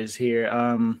Raiders here.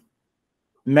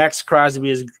 Max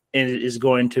Crosby is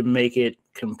going to make it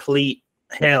complete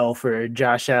hell for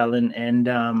Josh Allen,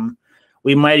 and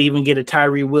we might even get a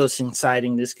Tyree Wilson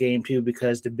sighting this game too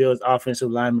because the Bills'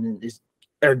 offensive linemen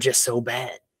are just so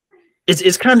bad.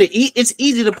 It's kind of it's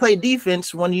easy to play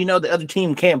defense when you know the other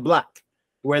team can't block,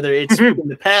 whether it's in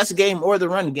the pass game or the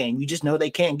run game. You just know they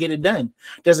can't get it done.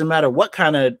 Doesn't matter what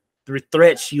kind of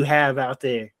threats you have out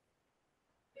there.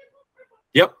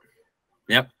 Yep.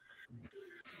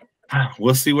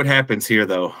 We'll see what happens here,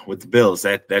 though, with the Bills.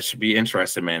 That should be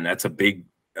interesting, man. That's a big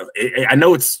 – I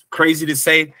know it's crazy to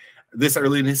say this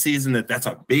early in the season that's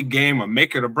a big game, a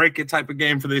make it or break it type of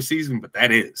game for this season, but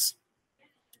that is.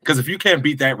 Because if you can't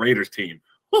beat that Raiders team,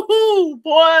 woo-hoo,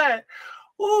 boy,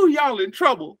 ooh, y'all in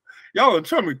trouble. Y'all in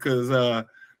trouble because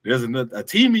there's a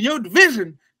team in your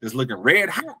division that's looking red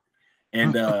hot.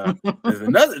 And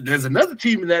there's another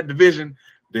team in that division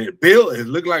that Bill is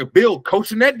looking like Bill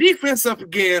coaching that defense up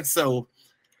again. So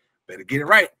better get it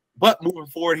right. But moving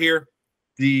forward here,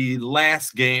 the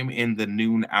last game in the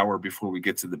noon hour before we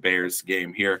get to the Bears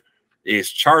game here is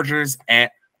Chargers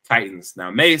at Titans. Now,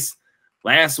 Mace,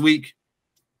 last week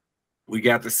we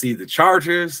got to see the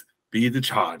Chargers be the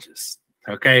Chargers.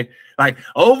 Okay, like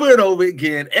over and over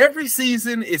again, every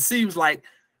season it seems like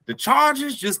the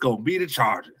Chargers just gonna be the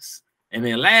Chargers. And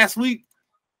then last week,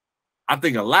 I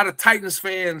think a lot of Titans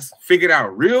fans figured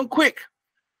out real quick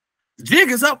the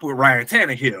jig is up with Ryan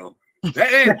Tannehill.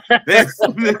 The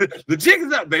jig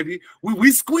is up, baby.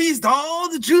 We squeezed all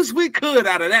the juice we could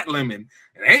out of that lemon,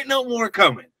 and ain't no more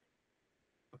coming.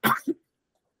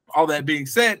 All that being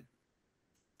said,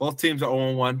 both teams are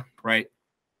 0-1, right?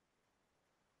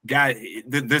 Guy,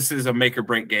 this is a make or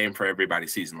break game for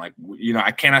everybody's season. Like, you know,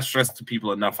 I cannot stress to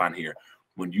people enough on here.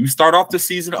 When you start off the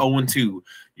season 0-2,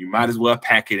 you might as well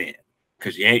pack it in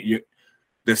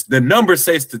because the numbers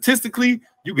say statistically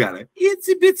you got an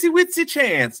itsy bitsy witsy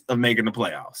chance of making the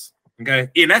playoffs. Okay,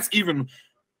 and that's even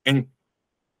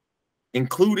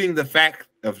including the fact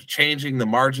of changing the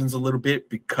margins a little bit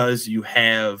because you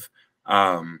have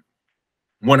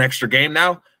one extra game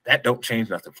now. That don't change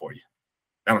nothing for you.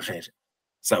 That don't change it.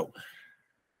 So,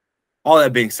 all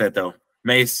that being said, though,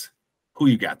 Mace, who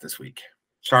you got this week?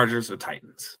 Chargers or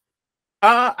Titans?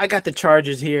 I got the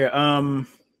Chargers here.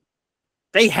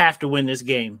 They have to win this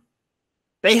game.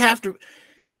 They have to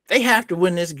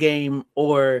win this game,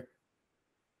 or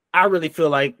I really feel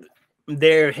like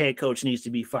their head coach needs to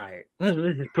be fired.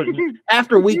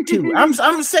 After week 2. I'm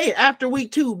gonna say it after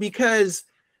week 2 because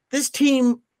this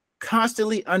team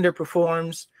constantly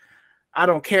underperforms. I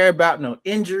don't care about no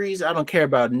injuries. I don't care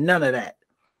about none of that.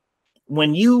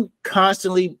 When you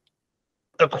constantly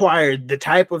acquired the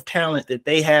type of talent that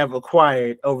they have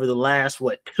acquired over the last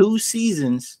 2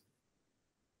 seasons,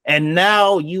 and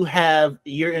now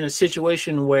you're in a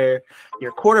situation where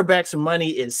your quarterback's money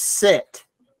is set,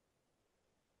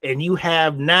 and you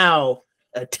have now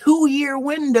a 2-year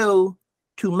window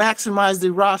to maximize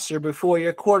the roster before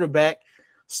your quarterback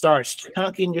starts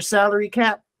chunking your salary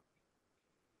cap.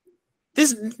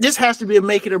 This has to be a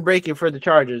make it or break it for the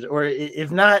Chargers, or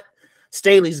if not,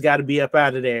 Staley's got to be up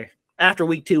out of there after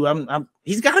week 2.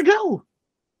 He's got to go.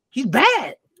 He's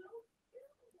bad.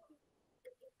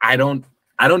 I don't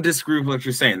disagree with what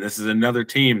you're saying. This is another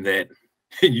team that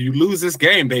you lose this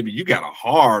game, baby. You got a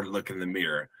hard look in the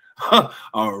mirror,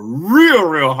 a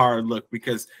real hard look.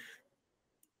 Because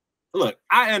look,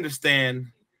 I understand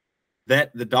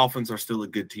that the Dolphins are still a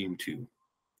good team too.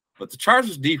 But the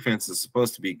Chargers defense is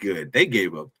supposed to be good. They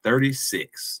gave up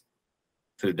 36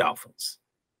 to the Dolphins.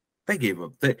 They gave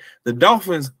up. The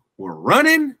Dolphins were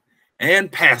running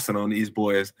and passing on these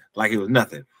boys like it was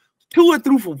nothing. Tua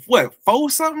threw for what,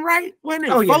 4 something, right? Wasn't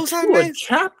it 4 something?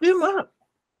 Chopped him up.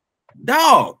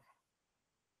 Dog.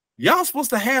 Y'all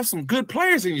supposed to have some good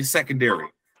players in your secondary.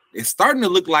 It's starting to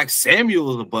look like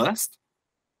Samuel is a bust.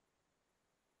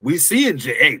 We see it.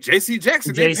 Hey, J.C.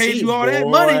 Jackson, they paid you all that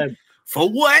money. For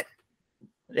what?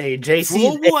 Hey,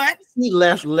 JC, for what? He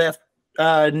left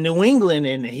New England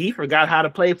and he forgot how to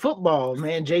play football,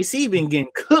 man. JC been getting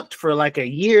cooked for like a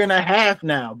year and a half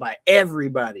now by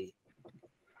everybody.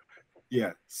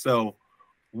 Yeah, so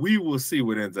we will see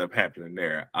what ends up happening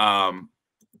there.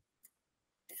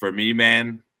 For me,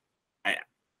 man,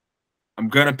 I'm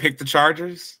gonna pick the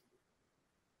Chargers,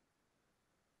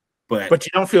 but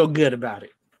you don't feel good about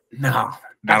it. No,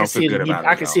 I don't feel good about it.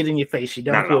 I can see it in your face. You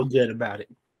don't feel good about it.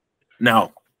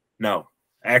 No.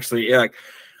 Actually, like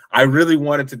I really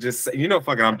wanted to just say,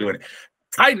 fuck it, I'm doing it.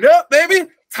 Tighten up, baby.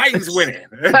 Titans winning.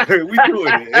 We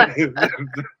doing it.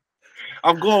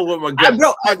 I'm going with my gut.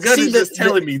 My gut is just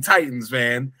telling me Titans,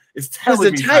 man. It's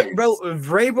telling me Titans. Bro,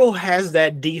 Vrabel has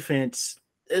that defense.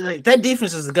 Like, that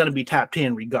defense is going to be top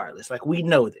 10 regardless. Like, we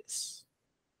know this.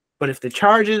 But if the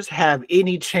Chargers have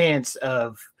any chance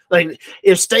of, like,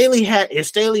 if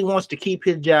Staley wants to keep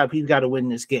his job, he's got to win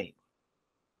this game.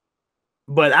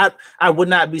 But I would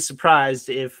not be surprised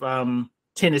if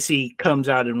Tennessee comes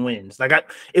out and wins. Like,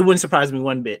 it wouldn't surprise me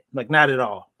one bit. Like, not at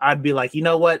all. I'd be like, you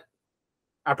know what?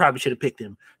 I probably should have picked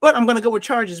him. But I'm going to go with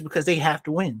Chargers because they have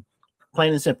to win.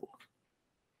 Plain and simple.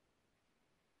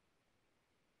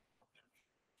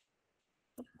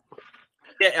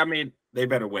 Yeah, I mean, they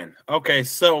better win. Okay,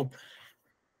 so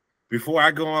before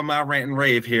I go on my rant and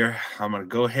rave here, I'm going to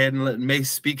go ahead and let Mace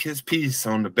speak his piece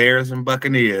on the Bears and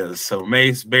Buccaneers. So,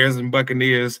 Mace, Bears and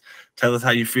Buccaneers, tell us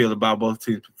how you feel about both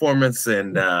teams' performance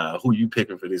and who you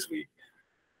picking for this week.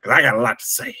 Because I got a lot to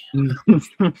say.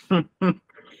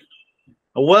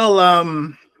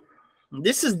 Well,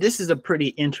 this is a pretty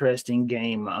interesting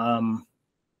game.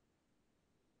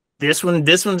 This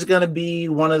one's going to be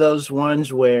one of those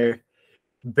ones where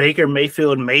Baker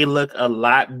Mayfield may look a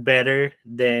lot better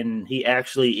than he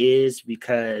actually is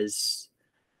because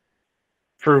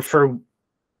for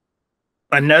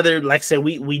another, like I said,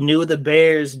 we knew the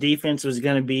Bears defense was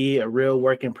going to be a real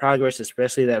work in progress,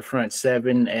 especially that front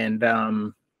seven.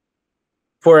 And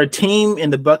for a team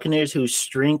in the Buccaneers whose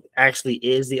strength actually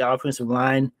is the offensive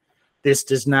line, this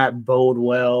does not bode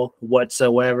well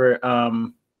whatsoever.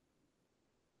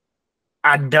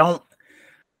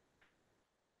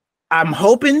 I'm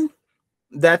hoping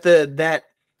that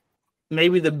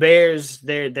maybe the Bears,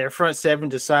 their front seven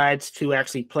decides to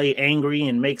actually play angry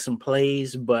and make some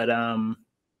plays, but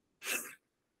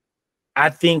I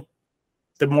think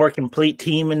the more complete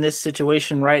team in this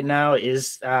situation right now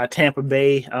is Tampa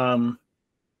Bay.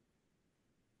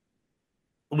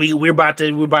 We're about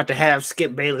to have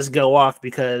Skip Bayless go off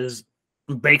because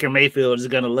Baker Mayfield is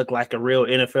going to look like a real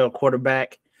NFL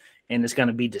quarterback, and it's going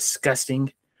to be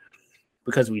disgusting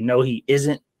because we know he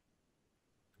isn't.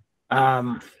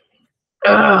 Oh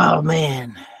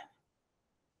man,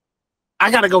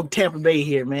 I gotta go Tampa Bay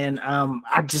here, man.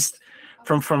 I just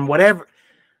from whatever,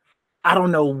 I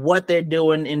don't know what they're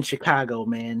doing in Chicago,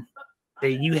 man.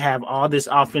 You have all this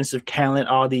offensive talent,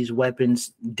 all these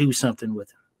weapons. Do something with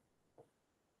them.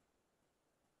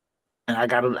 And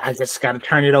I just gotta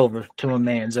turn it over to my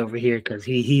man's over here because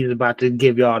he's about to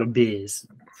give y'all the biz.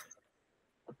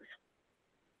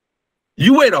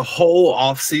 You wait a whole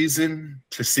offseason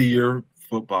to see your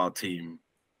football team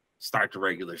start the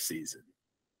regular season.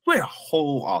 You wait a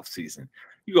whole offseason.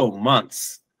 You go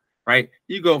months, right?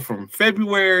 You go from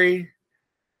February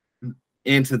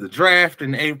into the draft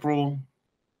in April,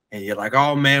 and you're like,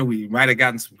 oh, man, we might have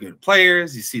gotten some good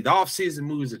players. You see the offseason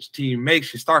moves that your team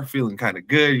makes. You start feeling kind of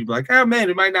good. You're like, oh, man,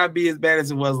 it might not be as bad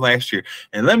as it was last year.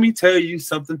 And let me tell you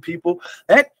something, people.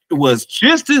 That was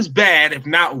just as bad, if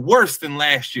not worse, than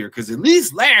last year. Because at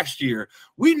least last year,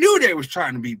 we knew they was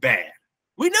trying to be bad.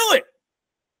 We knew it.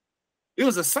 It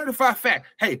was a certified fact.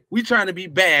 Hey, we trying to be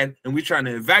bad, and we trying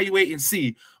to evaluate and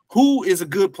see who is a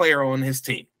good player on his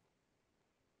team.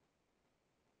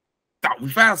 Thought we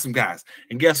found some guys.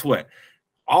 And guess what?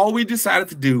 All we decided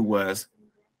to do was,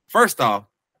 first off,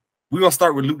 we're going to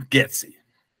start with Luke Getsy.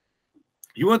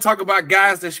 You want to talk about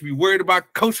guys that should be worried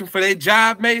about coaching for their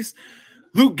job, Mace?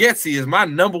 Luke Getsy is my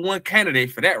number one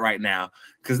candidate for that right now.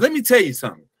 Because let me tell you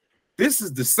something. This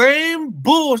is the same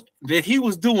bullshit that he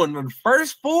was doing in the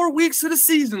first 4 weeks of the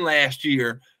season last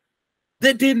year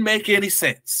that didn't make any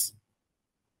sense.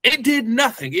 It did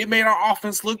nothing. It made our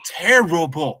offense look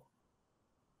terrible.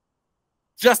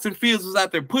 Justin Fields was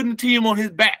out there putting the team on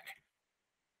his back.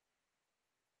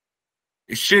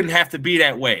 It shouldn't have to be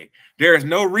that way. There is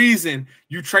no reason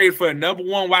you trade for a number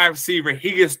one wide receiver.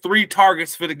 He gets 3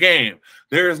 targets for the game.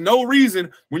 There is no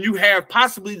reason when you have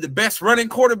possibly the best running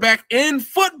quarterback in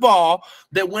football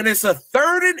that when it's a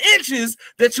 3rd and inches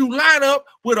that you line up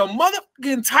with a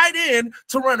motherfucking tight end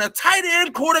to run a tight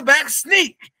end quarterback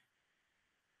sneak.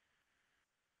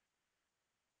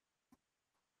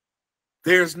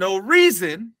 There's no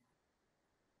reason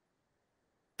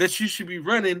that you should be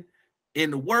running, in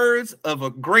the words of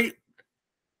a great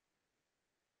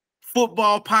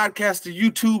football podcaster,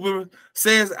 YouTuber,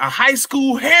 says, a high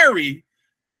school Harry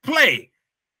play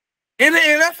in the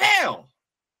NFL.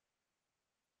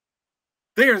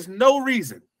 There's no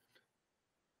reason.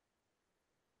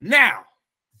 Now,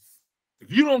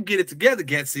 if you don't get it together,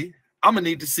 Getsy, I'm going to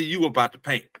need to see you about the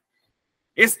paint.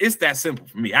 It's that simple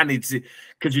for me. I need to see,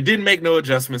 because you didn't make no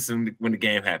adjustments when the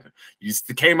game happened. You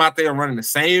came out there running the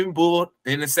same bull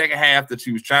in the second half that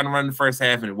you was trying to run in the first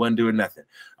half, and it wasn't doing nothing.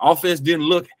 Offense didn't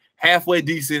look halfway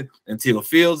decent until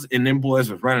Fields and them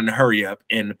boys was running the hurry up,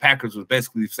 and the Packers was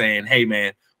basically saying, hey,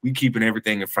 man, we keeping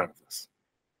everything in front of us.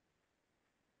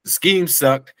 The scheme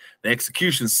sucked. The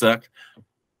execution sucked.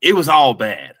 It was all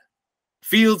bad.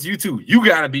 Fields, you too. You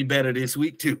got to be better this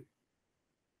week too.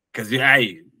 Because,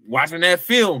 hey, watching that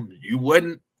film, it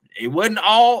wasn't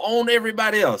all on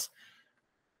everybody else.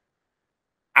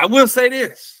 I will say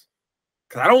this,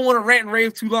 because I don't want to rant and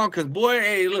rave too long, because, boy,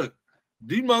 hey, look,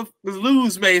 these motherfuckers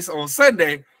lose, Mace, on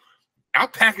Sunday. I'm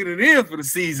packing it in for the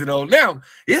season on now.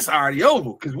 It's already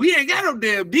over because we ain't got no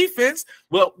damn defense.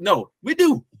 Well, no, we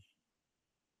do.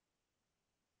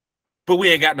 But we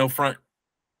ain't got no front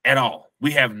at all.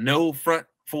 We have no front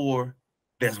four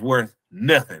that's worth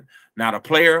nothing. Not a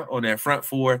player on that front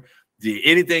four did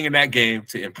anything in that game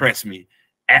to impress me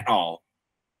at all.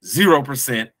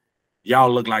 0%. Y'all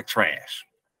look like trash.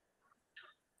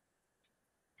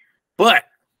 But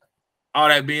all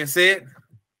that being said,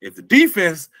 if the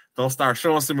defense don't start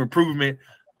showing some improvement,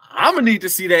 I'm going to need to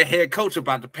see that head coach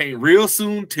about to paint real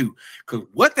soon too. Because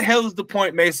what the hell is the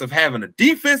point, Mace, of having a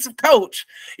defensive coach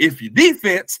if your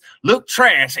defense look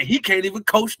trash and he can't even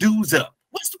coach dudes up?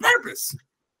 What's the purpose?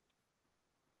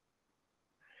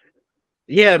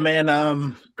 Yeah, man.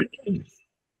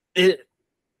 The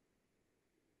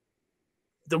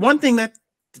one thing that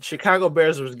the Chicago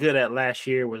Bears was good at last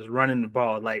year was running the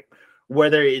ball. Like,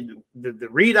 whether the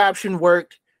read option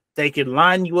worked, they could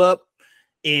line you up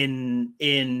in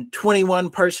 21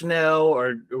 personnel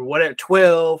or whatever,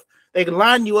 12. They could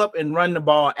line you up and run the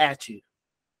ball at you.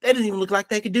 They didn't even look like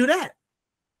they could do that.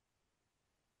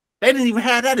 They didn't even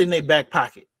have that in their back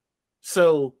pocket.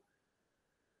 So,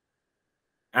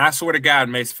 and I swear to God,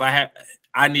 Mace,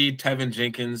 I need Tevin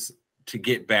Jenkins to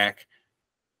get back.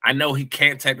 I know he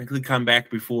can't technically come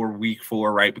back before week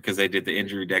 4, right? Because they did the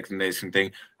injury designation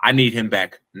thing. I need him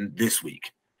back this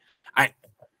week.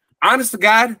 Honest to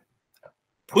God,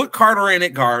 put Carter in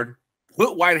at guard,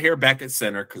 put Whitehair back at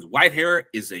center, because Whitehair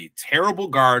is a terrible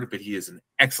guard, but he is an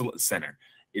excellent center.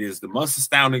 It is the most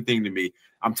astounding thing to me.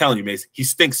 I'm telling you, Mace, he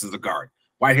stinks as a guard.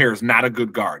 Whitehair is not a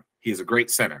good guard. He is a great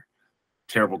center.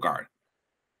 Terrible guard.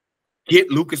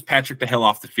 Get Lucas Patrick the hell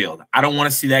off the field. I don't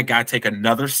want to see that guy take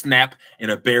another snap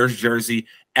in a Bears jersey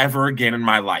ever again in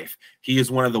my life. He is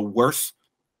one of the worst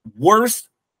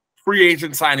free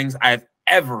agent signings I've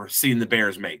ever seen the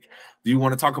Bears make. Do you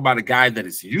want to talk about a guy that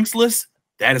is useless?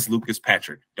 That is Lucas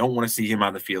Patrick. Don't want to see him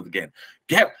on the field again.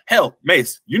 Hell,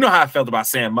 Mace, you know how I felt about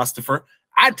Sam Mustipher.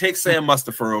 I'd take Sam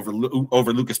Mustipher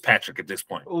over Lucas Patrick at this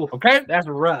point. Ooh, okay? That's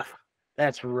rough.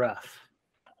 That's rough.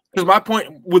 Because my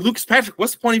point with Lucas Patrick,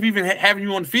 what's the point of even having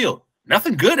you on the field?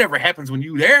 Nothing good ever happens when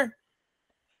you're there.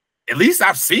 At least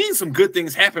I've seen some good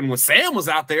things happen when Sam was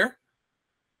out there.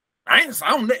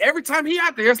 Every time he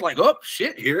out there, it's like, oh,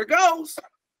 shit, here it goes.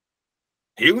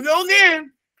 Here we go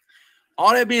again.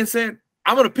 All that being said,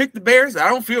 I'm going to pick the Bears. I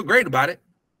don't feel great about it.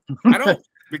 I don't.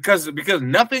 because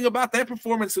nothing about that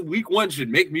performance in week 1 should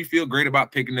make me feel great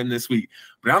about picking them this week.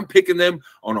 But I'm picking them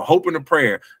on a hope and a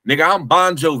prayer. Nigga, I'm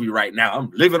Bon Jovi right now.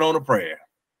 I'm living on a prayer.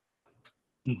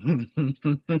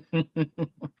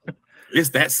 It's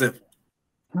that simple.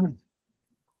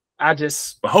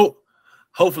 But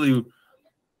hopefully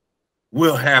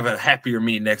we'll have a happier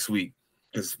me next week.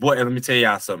 Because, boy, let me tell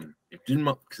y'all something.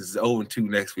 Because it's 0-2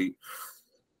 next week.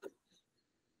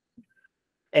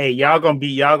 Hey, y'all gonna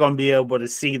be able to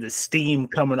see the steam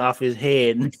coming off his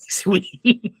head next week.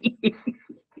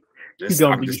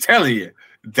 I'm just telling you,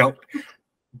 don't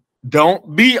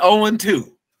be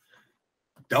 0-2.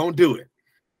 Don't do it.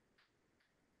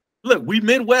 Look, in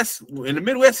the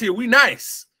Midwest here, we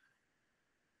nice.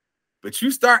 But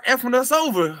you start effing us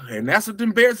over, and that's what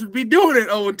them Bears would be doing at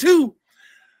 0-2.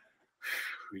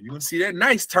 You're gonna see that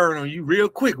nice turn on you real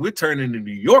quick. We're turning to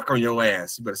New York on your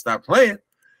ass. You better stop playing.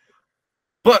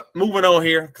 But moving on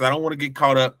here, because I don't want to get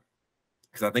caught up,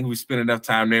 because I think we spent enough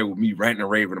time there with me ranting and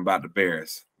raving about the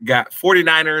Bears. Got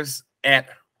 49ers at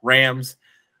Rams.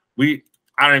 I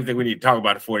don't even think we need to talk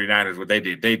about the 49ers, what they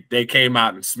did. They came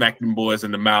out and smacked them boys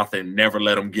in the mouth and never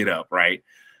let them get up, right?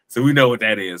 So we know what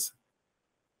that is.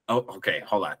 Oh, okay,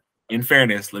 hold on. in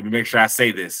fairness, let me make sure I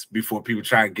say this before people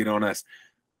try and get on us.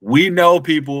 We know,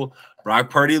 people, Brock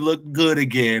Purdy looked good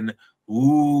again.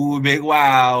 Ooh, big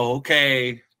wow.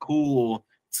 Okay, cool.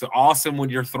 It's awesome when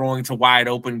you're throwing to wide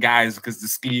open guys because the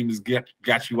scheme has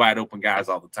got you wide open guys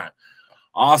all the time.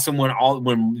 Awesome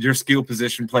when your skill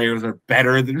position players are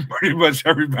better than pretty much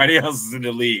everybody else in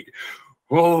the league.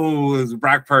 Oh, it's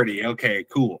Brock Purdy. Okay,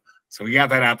 cool. So we got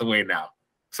that out the way now.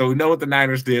 So we know what the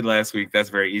Niners did last week. That's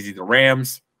very easy. The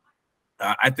Rams,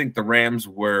 I think the Rams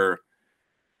were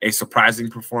a surprising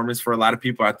performance for a lot of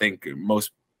people. I think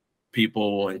most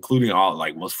people, including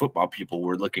most football people,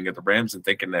 were looking at the Rams and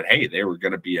thinking that, hey, they were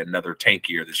going to be another tank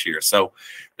year this year. So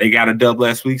they got a dub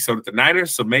last week. So did the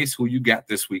Niners. So Mace, who you got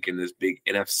this week in this big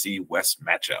NFC West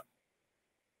matchup?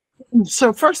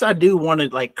 So first, I do want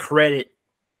to credit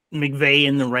McVay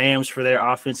and the Rams for their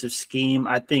offensive scheme.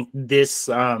 I think this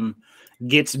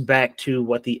gets back to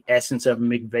what the essence of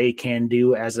McVay can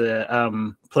do as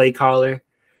a play caller.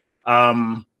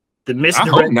 The misdirect.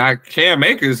 I hope not. Cam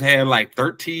Akers had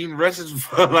 13 rushes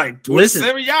for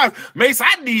 27 yards. Mace,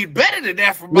 I need better than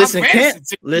that from my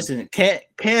fantasy team.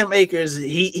 Cam Akers,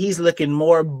 he's looking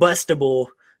more bustable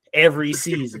every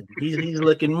season. He's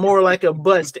looking more like a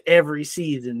bust every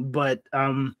season. But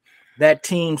that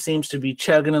team seems to be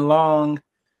chugging along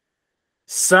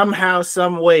somehow,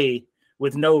 some way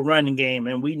with no running game.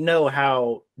 And we know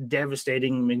how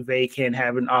devastating McVay can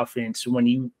have an offense when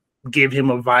you give him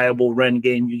a viable run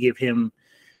game. You give him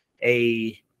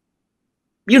you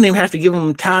don't even have to give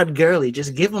him Todd Gurley.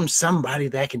 Just give him somebody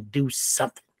that can do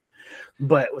something.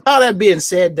 But with all that being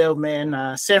said, though,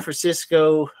 man, San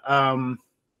Francisco, the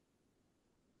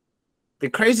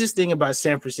craziest thing about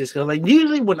San Francisco,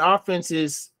 usually when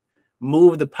offenses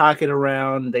move the pocket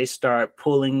around, they start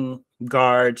pulling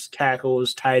guards,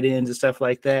 tackles, tight ends, and stuff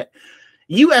like that.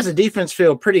 You as a defense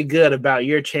feel pretty good about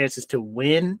your chances to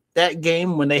win that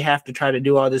game when they have to try to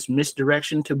do all this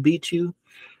misdirection to beat you.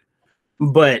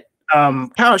 But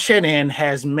Kyle Shanahan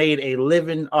has made a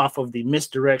living off of the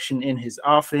misdirection in his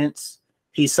offense.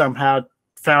 He somehow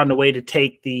found a way to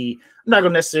take I'm not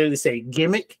going to necessarily say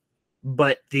gimmick,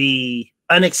 but the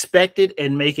unexpected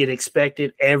and make it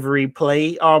expected every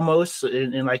play almost.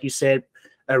 And like you said,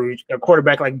 a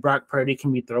quarterback like Brock Purdy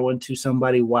can be throwing to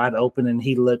somebody wide open, and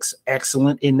he looks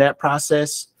excellent in that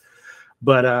process.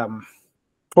 But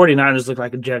 49ers look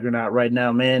like a juggernaut right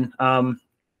now, man.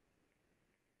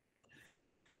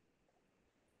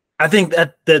 I think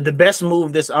that the best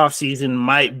move this offseason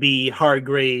might be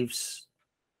Hargraves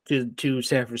to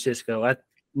San Francisco.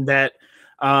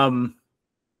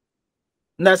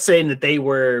 Not saying that they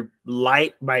were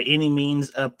light by any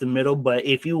means up the middle, but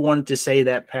if you wanted to say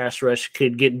that pass rush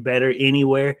could get better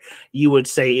anywhere, you would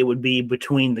say it would be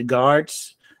between the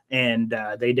guards, and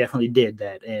they definitely did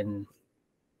that. And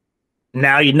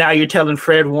now you're telling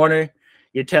Fred Warner,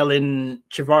 you're telling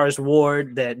Charvarius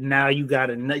Ward that now you got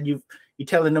you're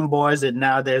telling them boys that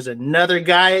now there's another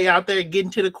guy out there getting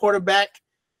to the quarterback,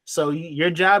 so your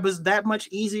job is that much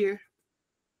easier.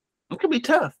 It could be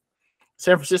tough.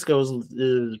 San Francisco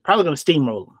is probably going to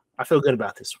steamroll them. I feel good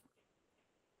about this one.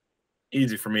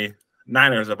 Easy for me.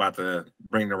 Niners are about to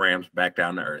bring the Rams back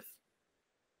down to earth.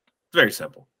 It's very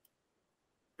simple.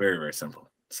 Very, very simple.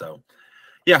 So,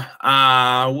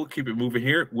 yeah, we'll keep it moving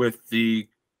here with the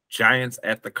Giants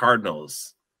at the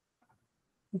Cardinals.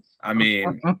 I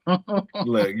mean,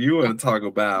 look, you want to talk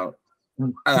about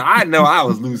I know I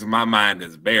was losing my mind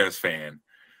as a Bears fan.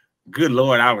 Good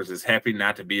Lord, I was just happy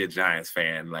not to be a Giants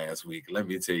fan last week. Let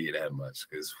me tell you that much.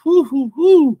 Because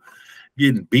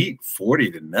getting beat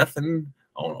 40-0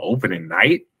 on opening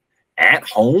night at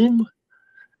home.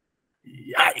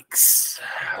 Yikes.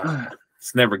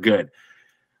 It's never good.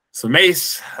 So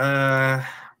Mace,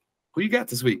 who you got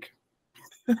this week?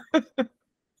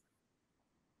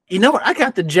 You know what? I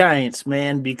got the Giants,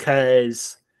 man,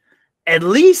 because at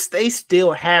least they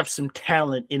still have some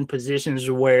talent in positions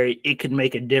where it could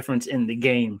make a difference in the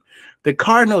game. The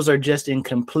Cardinals are just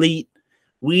incomplete.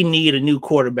 We need a new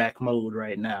quarterback mode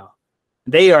right now.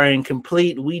 They are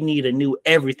incomplete. We need a new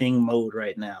everything mode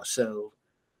right now. So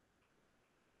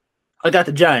I got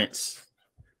the Giants.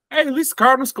 Hey, at least the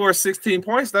Cardinals scored 16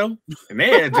 points, though. And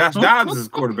they had Josh Dobbs as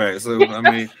quarterback. So, I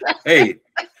mean, hey,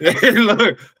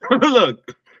 look.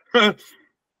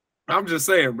 I'm just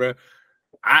saying, bro.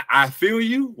 I feel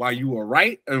you while you are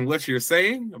right in what you're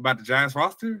saying about the Giants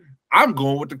roster. I'm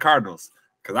going with the Cardinals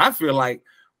because I feel like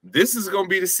this is going to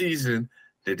be the season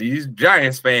that these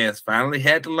Giants fans finally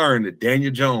had to learn that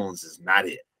Daniel Jones is not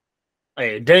it.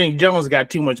 Hey, Daniel Jones got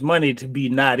too much money to be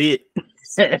not it.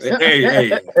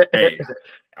 hey.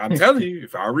 I'm telling you,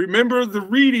 if I remember the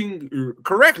reading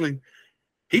correctly,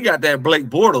 he got that Blake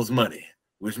Bortles money,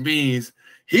 which means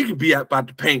he could be about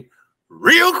to paint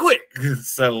real quick.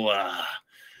 So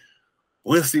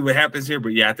we'll see what happens here. But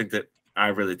yeah, I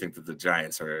really think that the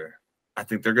Giants I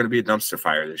think they're going to be a dumpster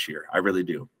fire this year. I really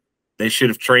do. They should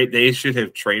have traded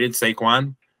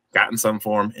Saquon, gotten some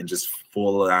for him, and just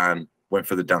full on went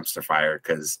for the dumpster fire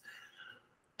because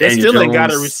they still ain't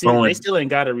got a receiver. They still ain't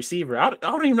got a receiver. I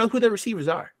don't even know who their receivers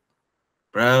are.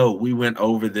 Bro, we went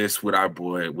over this with our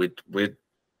boy.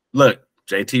 Look,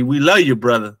 JT, we love you,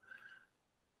 brother,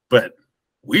 but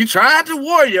we tried to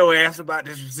warn your ass about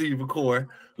this receiver core.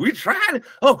 We tried.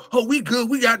 Oh, we good.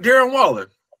 We got Darren Waller.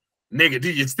 Nigga,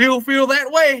 do you still feel that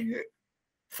way?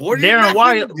 Darren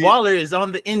Waller is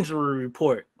on the injury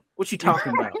report. What you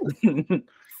talking about?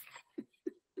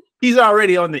 He's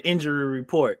already on the injury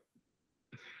report.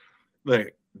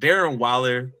 Look, Darren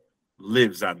Waller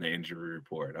lives on the injury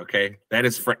report, okay? That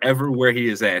is forever where he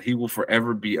is at. He will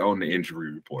forever be on the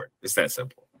injury report. It's that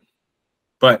simple.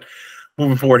 But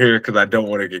moving forward here, because I don't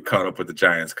want to get caught up with the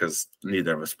Giants because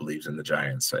neither of us believes in the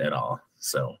Giants at all.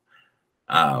 So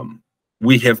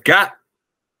we have got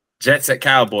Jets at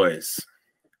Cowboys.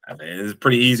 I mean, it's a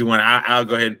pretty easy one. I'll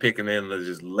go ahead and pick, and then let's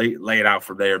just lay it out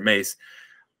from there, Mace.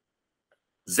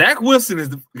 Zach Wilson is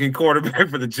the quarterback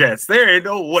for the Jets. There ain't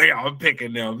no way I'm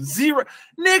picking them. Zero.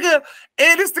 Nigga,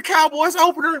 and it's the Cowboys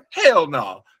opener? Hell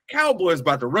no. Cowboys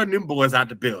about to run them boys out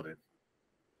the building.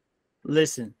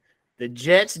 Listen, the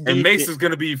Jets defense, and Mace is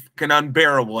going to be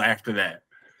unbearable after that.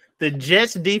 The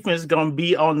Jets defense is going to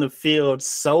be on the field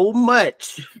so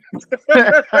much.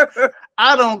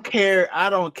 I don't care. I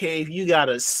don't care if you got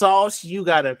a Sauce, you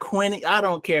got a Quinn. I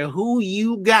don't care who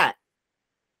you got.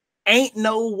 Ain't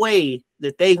no way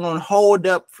that they going to hold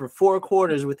up for 4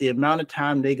 quarters with the amount of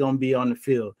time they going to be on the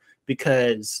field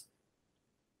because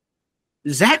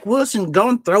Zach Wilson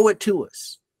going to throw it to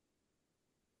us.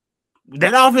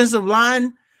 That offensive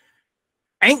line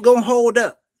ain't going to hold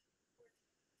up.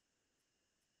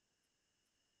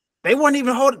 They weren't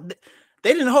even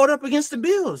they didn't hold up against the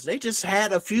Bills. They just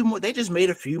had a few more. They just made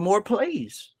a few more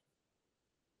plays.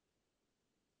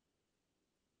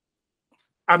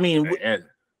 I mean, I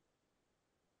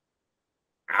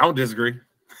don't disagree.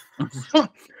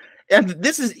 And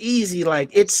this is easy.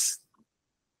 Like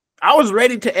I was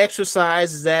ready to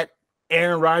exercise that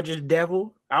Aaron Rodgers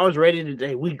devil. I was ready to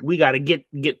say we got to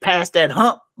get past that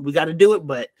hump. We got to do it.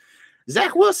 But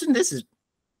Zach Wilson, that's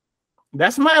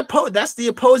the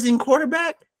opposing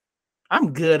quarterback.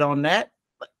 I'm good on that.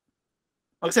 Like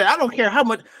I said, I don't care how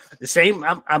much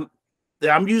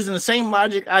I'm using the same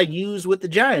logic I use with the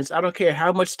Giants. I don't care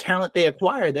how much talent they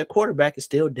acquire. Their quarterback is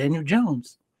still Daniel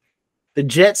Jones. The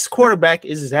Jets quarterback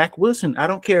is Zach Wilson. I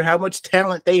don't care how much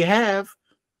talent they have.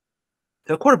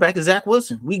 Their quarterback is Zach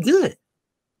Wilson. We good.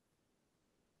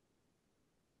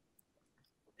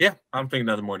 Yeah, I don't think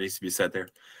nothing more needs to be said there.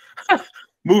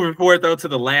 Moving forward, though, to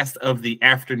the last of the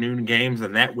afternoon games,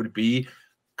 and that would be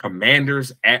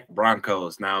Commanders at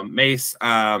Broncos. Now, Mace,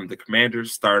 the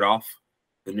Commanders start off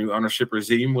the new ownership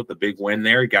regime with a big win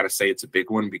there. You got to say it's a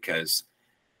big one because,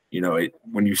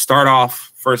 when you start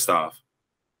off, first off,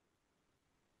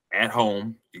 at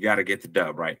home, you got to get the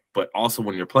dub, right? But also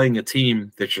when you're playing a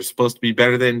team that you're supposed to be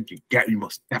better than, you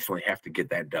most definitely have to get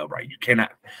that dub, right? You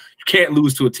can't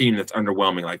lose to a team that's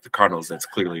underwhelming like the Cardinals that's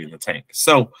clearly in the tank.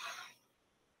 So,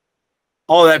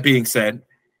 all that being said,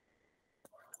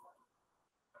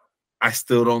 I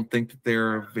still don't think that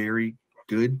they're a very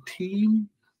good team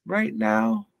right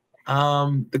now,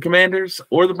 the Commanders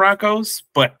or the Broncos,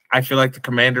 but I feel like the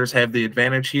Commanders have the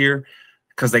advantage here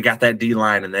because they got that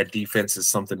D-line and that defense is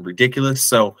something ridiculous.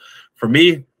 So for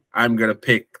me, I'm going to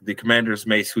pick the Commanders.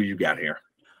 Mace, who you got here?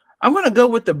 I'm going to go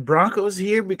with the Broncos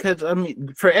here because,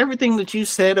 for everything that you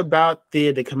said about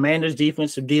the Commanders'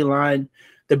 defensive D-line,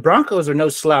 the Broncos are no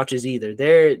slouches either.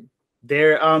 Their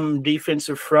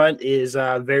defensive front is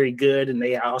very good, and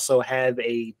they also have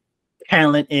a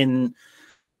talent in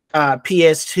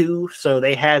PS2, so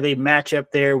they have a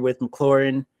matchup there with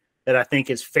McLaurin that I think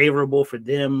is favorable for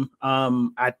them.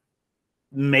 I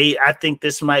think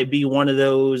this might be one of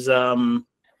those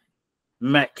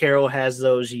Matt Carroll has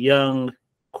those young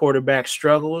quarterback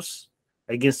struggles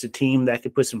against a team that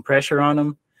could put some pressure on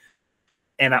them.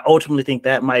 And I ultimately think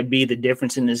that might be the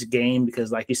difference in this game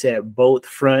because, like you said, both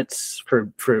fronts for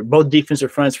both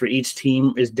defensive fronts for each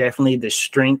team is definitely the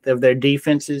strength of their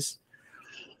defenses.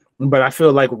 But I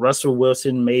feel like Russell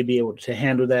Wilson may be able to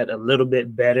handle that a little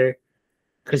bit better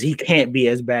because he can't be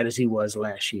as bad as he was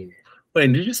last year.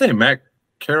 Wait, did you say Matt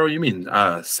Carroll? You mean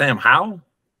Sam Howell?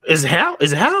 Is it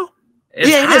Howell? It's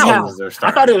yeah, it is Howell Howell. as their I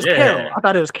starter. thought it was Yeah. Carroll. I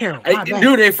thought it was Carroll. My bad.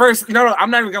 Dude, at first, no, I'm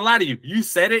not even gonna lie to you. You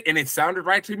said it and it sounded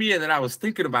right to me, and then I was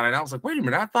thinking about it, and I was like, wait a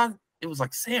minute, I thought it was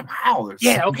like Sam Howell or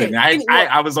Yeah, something. okay.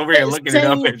 I was over here looking it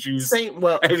up as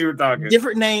you were talking.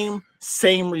 Different name,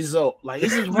 same result. Like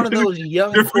this is one of those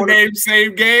young different name,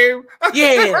 same game.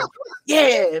 Yeah,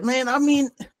 yeah, man. I mean,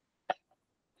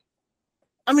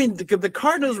 the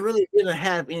Cardinals really didn't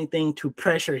have anything to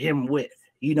pressure him with.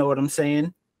 You know what I'm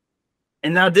saying?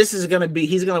 And now this is going to be,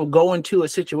 he's going to go into a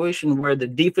situation where the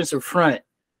defensive front,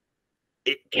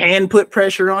 it can put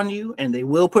pressure on you, and they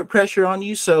will put pressure on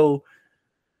you. So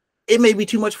it may be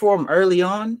too much for him early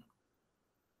on.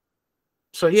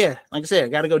 So yeah, like I said, I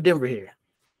got to go Denver here.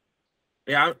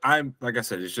 Yeah, I'm like I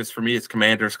said, it's just for me, it's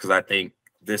Commanders, because I think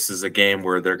this is a game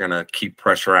where they're going to keep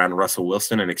pressure on Russell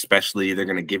Wilson, and especially they're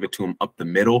going to give it to him up the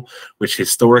middle, which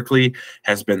historically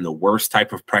has been the worst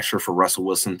type of pressure for Russell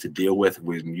Wilson to deal with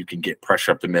when you can get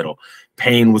pressure up the middle.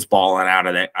 Payne was balling out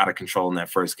of control in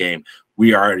that first game.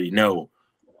 We already know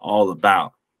all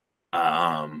about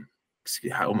oh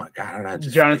my God,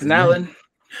 Jonathan Allen.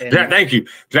 Thank you,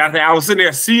 Jonathan. I was sitting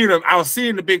there seeing him. I was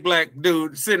seeing the big black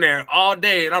dude sitting there all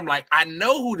day, and I'm like, I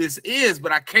know who this is,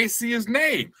 but I can't see his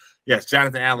name. Yes,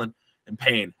 Jonathan Allen and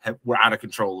Payne were out of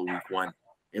control in week 1.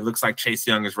 It looks like Chase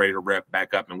Young is ready to rep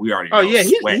back up, and we already know. Oh, yeah,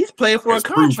 he's playing for a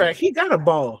contract. He got a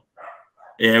ball.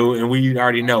 Yeah, and we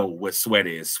already know what Sweat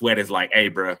is. Sweat is like, hey,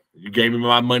 bro, you gave me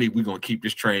my money. We're going to keep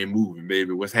this train moving,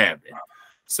 baby. What's happening?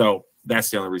 So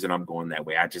that's the only reason I'm going that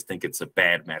way. I just think it's a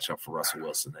bad matchup for Russell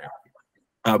Wilson there.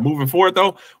 Moving forward,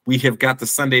 though, we have got the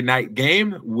Sunday night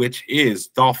game, which is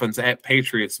Dolphins at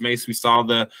Patriots. Mace, we saw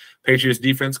the Patriots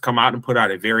defense come out and put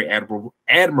out a very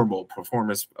admirable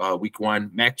performance week 1.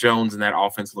 Mac Jones and that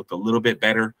offense looked a little bit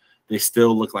better. They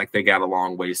still look like they got a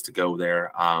long ways to go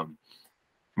there.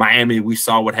 Miami, we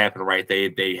saw what happened, right?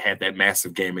 They had that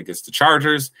massive game against the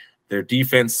Chargers. Their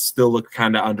defense still looked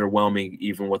kind of underwhelming,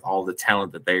 even with all the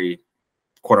talent that they,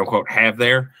 quote-unquote, have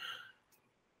there.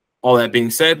 All that being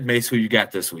said, Mace, who you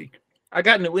got this week? I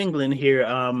got New England here.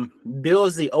 Bill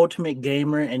is the ultimate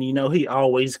gamer, and he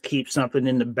always keeps something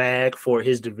in the bag for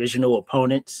his divisional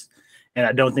opponents. And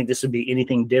I don't think this would be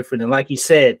anything different. And like you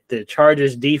said, the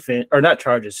Chargers defense, or not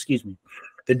Chargers, excuse me,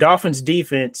 the Dolphins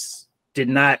defense did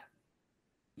not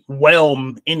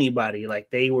whelm anybody. Like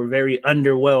they were very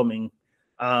underwhelming.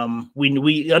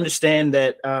 We understand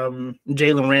that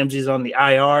Jalen Ramsey's on the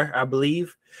IR, I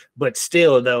believe, but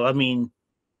still, though, I mean,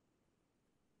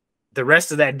 the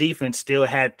rest of that defense still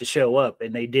had to show up,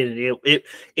 and they did it.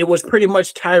 It was pretty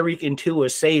much Tyreek and Tua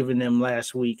saving them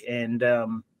last week, and I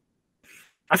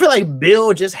feel like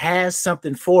Bill just has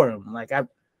something for him.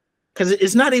 Because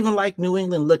it's not even like New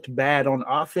England looked bad on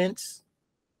offense.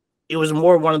 It was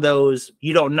more one of those,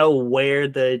 you don't know where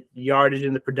the yardage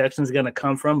and the production is going to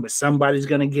come from, but somebody's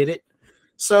going to get it.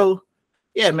 So,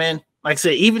 yeah, man. Like I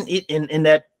said, even in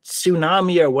that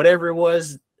tsunami or whatever it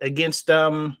was against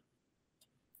Philly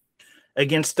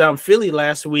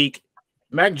last week,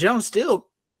 Mac Jones still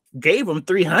gave him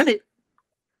 300.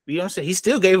 You know what I'm saying? He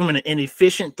still gave him an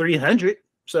efficient 300.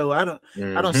 So I don't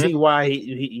see why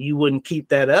you wouldn't keep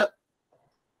that up.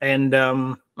 And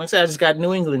like I said, I just got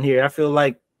New England here. I feel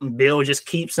like Bill just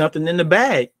keeps something in the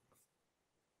bag.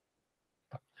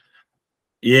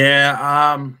 Yeah,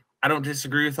 I don't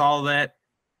disagree with all of that.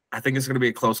 I think it's going to be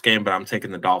a close game, but I'm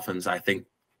taking the Dolphins. I think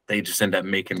they just end up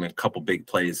making a couple big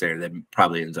plays there that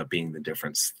probably ends up being the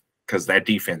difference, because that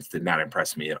defense did not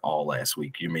impress me at all last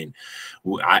week. You mean,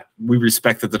 we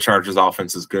respect that the Chargers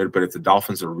offense is good, but if the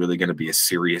Dolphins are really going to be a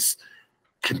serious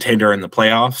contender in the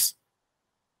playoffs,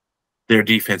 their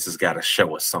defense has got to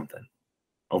show us something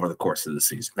over the course of the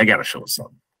season. They got to show us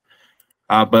something.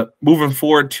 But moving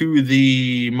forward to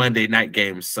the Monday night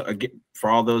games, so again, for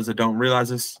all those that don't realize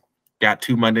this, got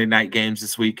 2 Monday night games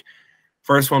this week.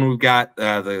 First one we've got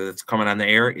that's coming on the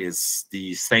air is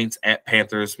the Saints at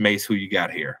Panthers. Mace, who you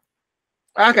got here?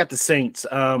 I got the Saints.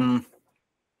 I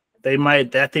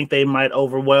think they might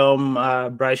overwhelm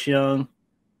Bryce Young,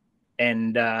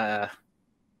 and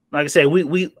like I said,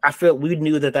 I felt we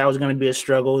knew that was going to be a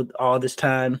struggle all this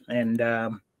time, and they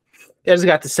just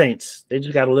got the Saints. They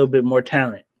just got a little bit more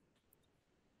talent.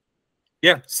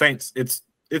 Yeah, Saints. It's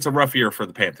a rough year for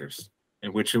the Panthers,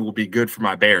 in which it will be good for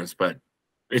my Bears, but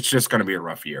it's just going to be a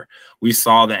rough year. We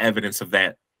saw the evidence of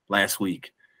that last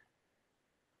week.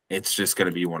 It's just going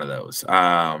to be one of those.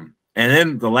 And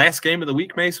then the last game of the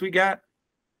week, Mace, we got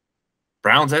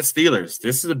Browns at Steelers.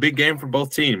 This is a big game for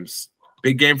both teams.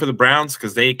 Big game for the Browns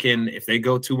because they can, if they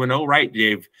go 2-0, right,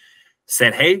 they've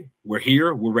said, hey, we're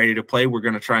here. We're ready to play. We're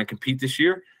going to try and compete this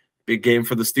year. Big game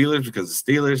for the Steelers because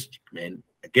the Steelers, man,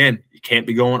 again, you can't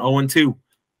be going 0-2.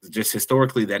 Just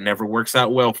historically, that never works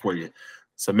out well for you.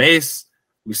 So, Mace,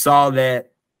 we saw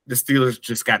that the Steelers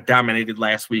just got dominated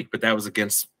last week, but that was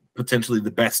against potentially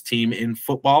the best team in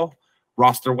football,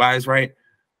 roster-wise, right?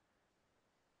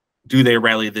 Do they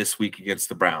rally this week against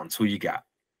the Browns? Who you got?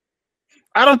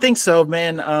 I don't think so,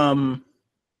 man.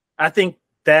 I think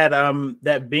that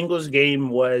that Bengals game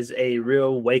was a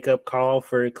real wake-up call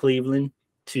for Cleveland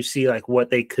to see like what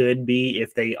they could be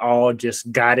if they all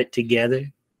just got it together.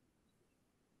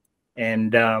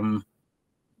 And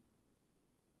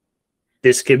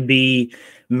this could be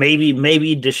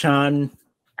maybe Deshaun.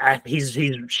 He's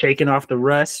shaking off the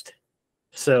rust,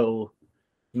 so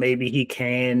maybe he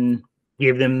can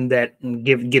give them that,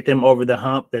 get them over the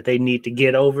hump that they need to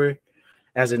get over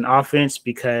as an offense,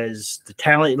 because the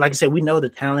talent, like I said, we know the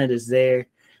talent is there,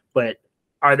 but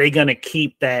are they going to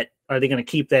keep that? Are they going to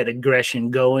keep that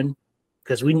aggression going?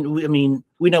 Because we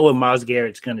know what Myles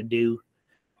Garrett's going to do.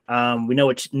 We know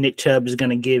what Nick Chubb is going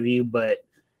to give you, but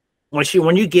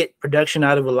when you get production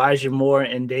out of Elijah Moore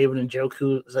and David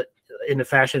Njoku in the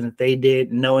fashion that they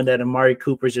did, knowing that Amari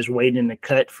Cooper's just waiting in the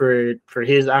cut for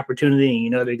his opportunity, and you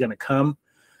know they're going to come.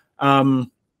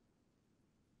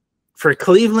 For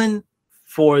Cleveland,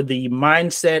 for the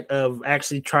mindset of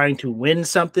actually trying to win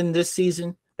something this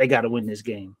season, they got to win this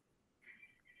game.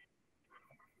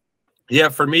 Yeah,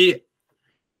 for me,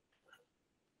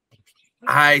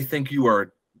 I think you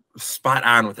are spot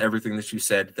on with everything that you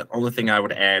said. The only thing I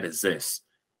would add is this.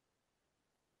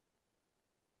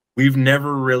 We've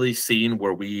never really seen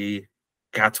where we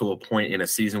got to a point in a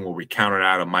season where we counted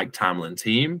out a Mike Tomlin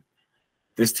team.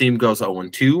 This team goes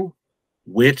 0-2,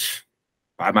 which,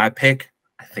 by my pick,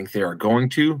 I think they are going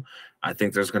to. I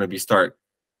think there's going to be start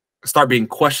being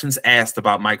questions asked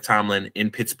about Mike Tomlin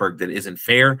in Pittsburgh that isn't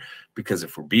fair, because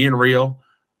if we're being real,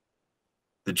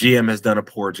 the GM has done a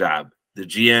poor job. The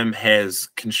GM has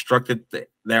constructed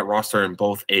that roster in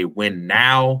both a win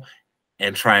now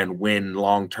and try and win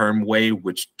long-term way,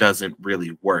 which doesn't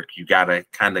really work. You got to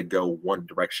kind of go one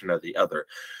direction or the other.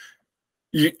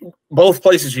 Both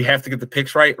places you have to get the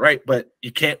picks right? But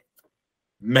you can't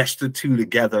mesh the two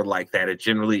together like that. It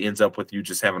generally ends up with you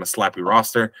just having a sloppy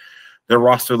roster. Their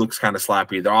roster looks kind of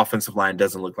sloppy. Their offensive line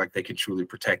doesn't look like they can truly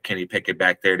protect Kenny Pickett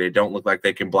back there. They don't look like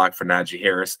they can block for Najee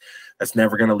Harris. That's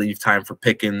never going to leave time for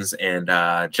Pickens and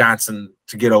Johnson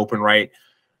to get open right.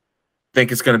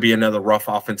 Think it's going to be another rough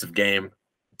offensive game.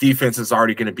 Defense is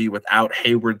already going to be without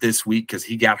Hayward this week because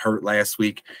he got hurt last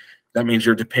week. That means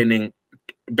you're depending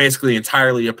basically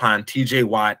entirely upon TJ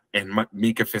Watt and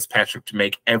Mika Fitzpatrick to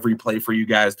make every play for you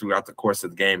guys throughout the course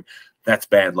of the game. That's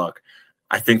bad luck.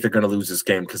 I think they're going to lose this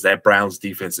game because that Browns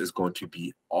defense is going to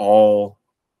be all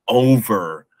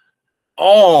over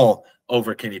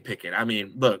Kenny Pickett. I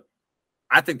mean, look,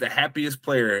 I think the happiest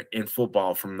player in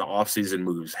football from the offseason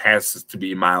moves has to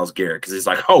be Myles Garrett, because he's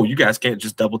like, oh, you guys can't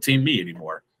just double team me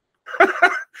anymore.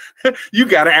 You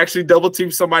got to actually double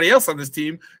team somebody else on this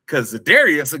team, because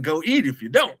Darius will go eat if you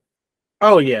don't.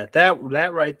 Oh, yeah, that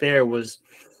right there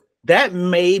that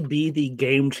may be the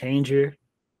game changer.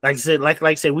 Like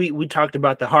I said, we talked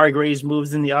about the Hargraves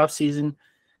moves in the offseason.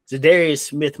 Zadarius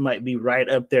Smith might be right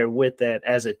up there with that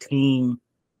as a team,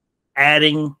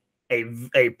 adding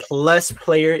a plus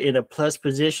player in a plus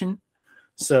position.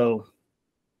 So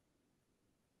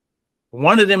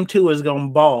one of them two is gonna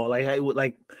ball.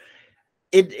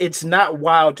 It's not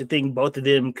wild to think both of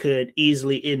them could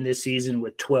easily end this season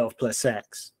with 12 plus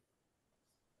sacks.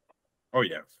 Oh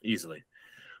yeah, easily.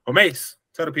 Well, Mace,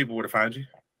 tell the people where to find you.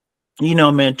 You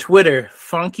know, man, Twitter,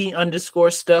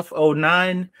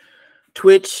 funky_stuff09,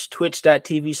 Twitch,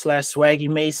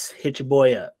 twitch.tv/swaggymace. Hit your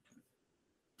boy up.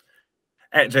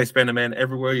 At Jay Spenderman,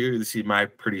 everywhere you're going to see my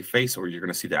pretty face or you're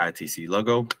going to see the ITC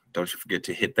logo. Don't you forget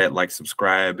to hit that like,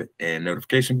 subscribe, and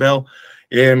notification bell,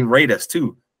 and rate us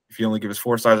too. If you only give us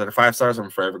 4 stars out of 5 stars, I'm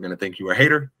forever going to think you're a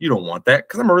hater. You don't want that,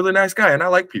 because I'm a really nice guy and I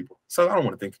like people. So I don't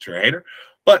want to think that you're a hater.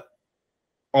 But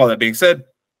all that being said,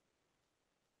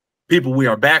 people, we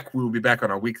are back. We will be back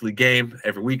on our weekly game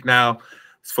every week now.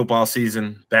 It's football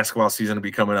season. Basketball season will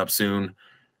be coming up soon.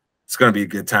 It's going to be a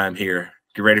good time here.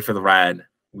 Get ready for the ride.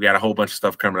 We got a whole bunch of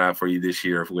stuff coming out for you this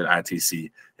year with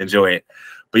ITC. Enjoy it.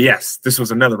 But yes, this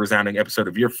was another resounding episode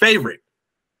of your favorite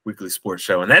weekly sports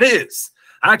show, and that is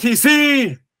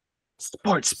ITC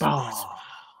Sportsball.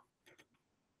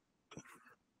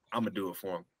 I'm going to do it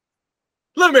for him.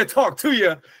 Let me talk to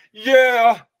you.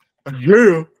 Yeah.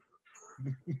 Yeah.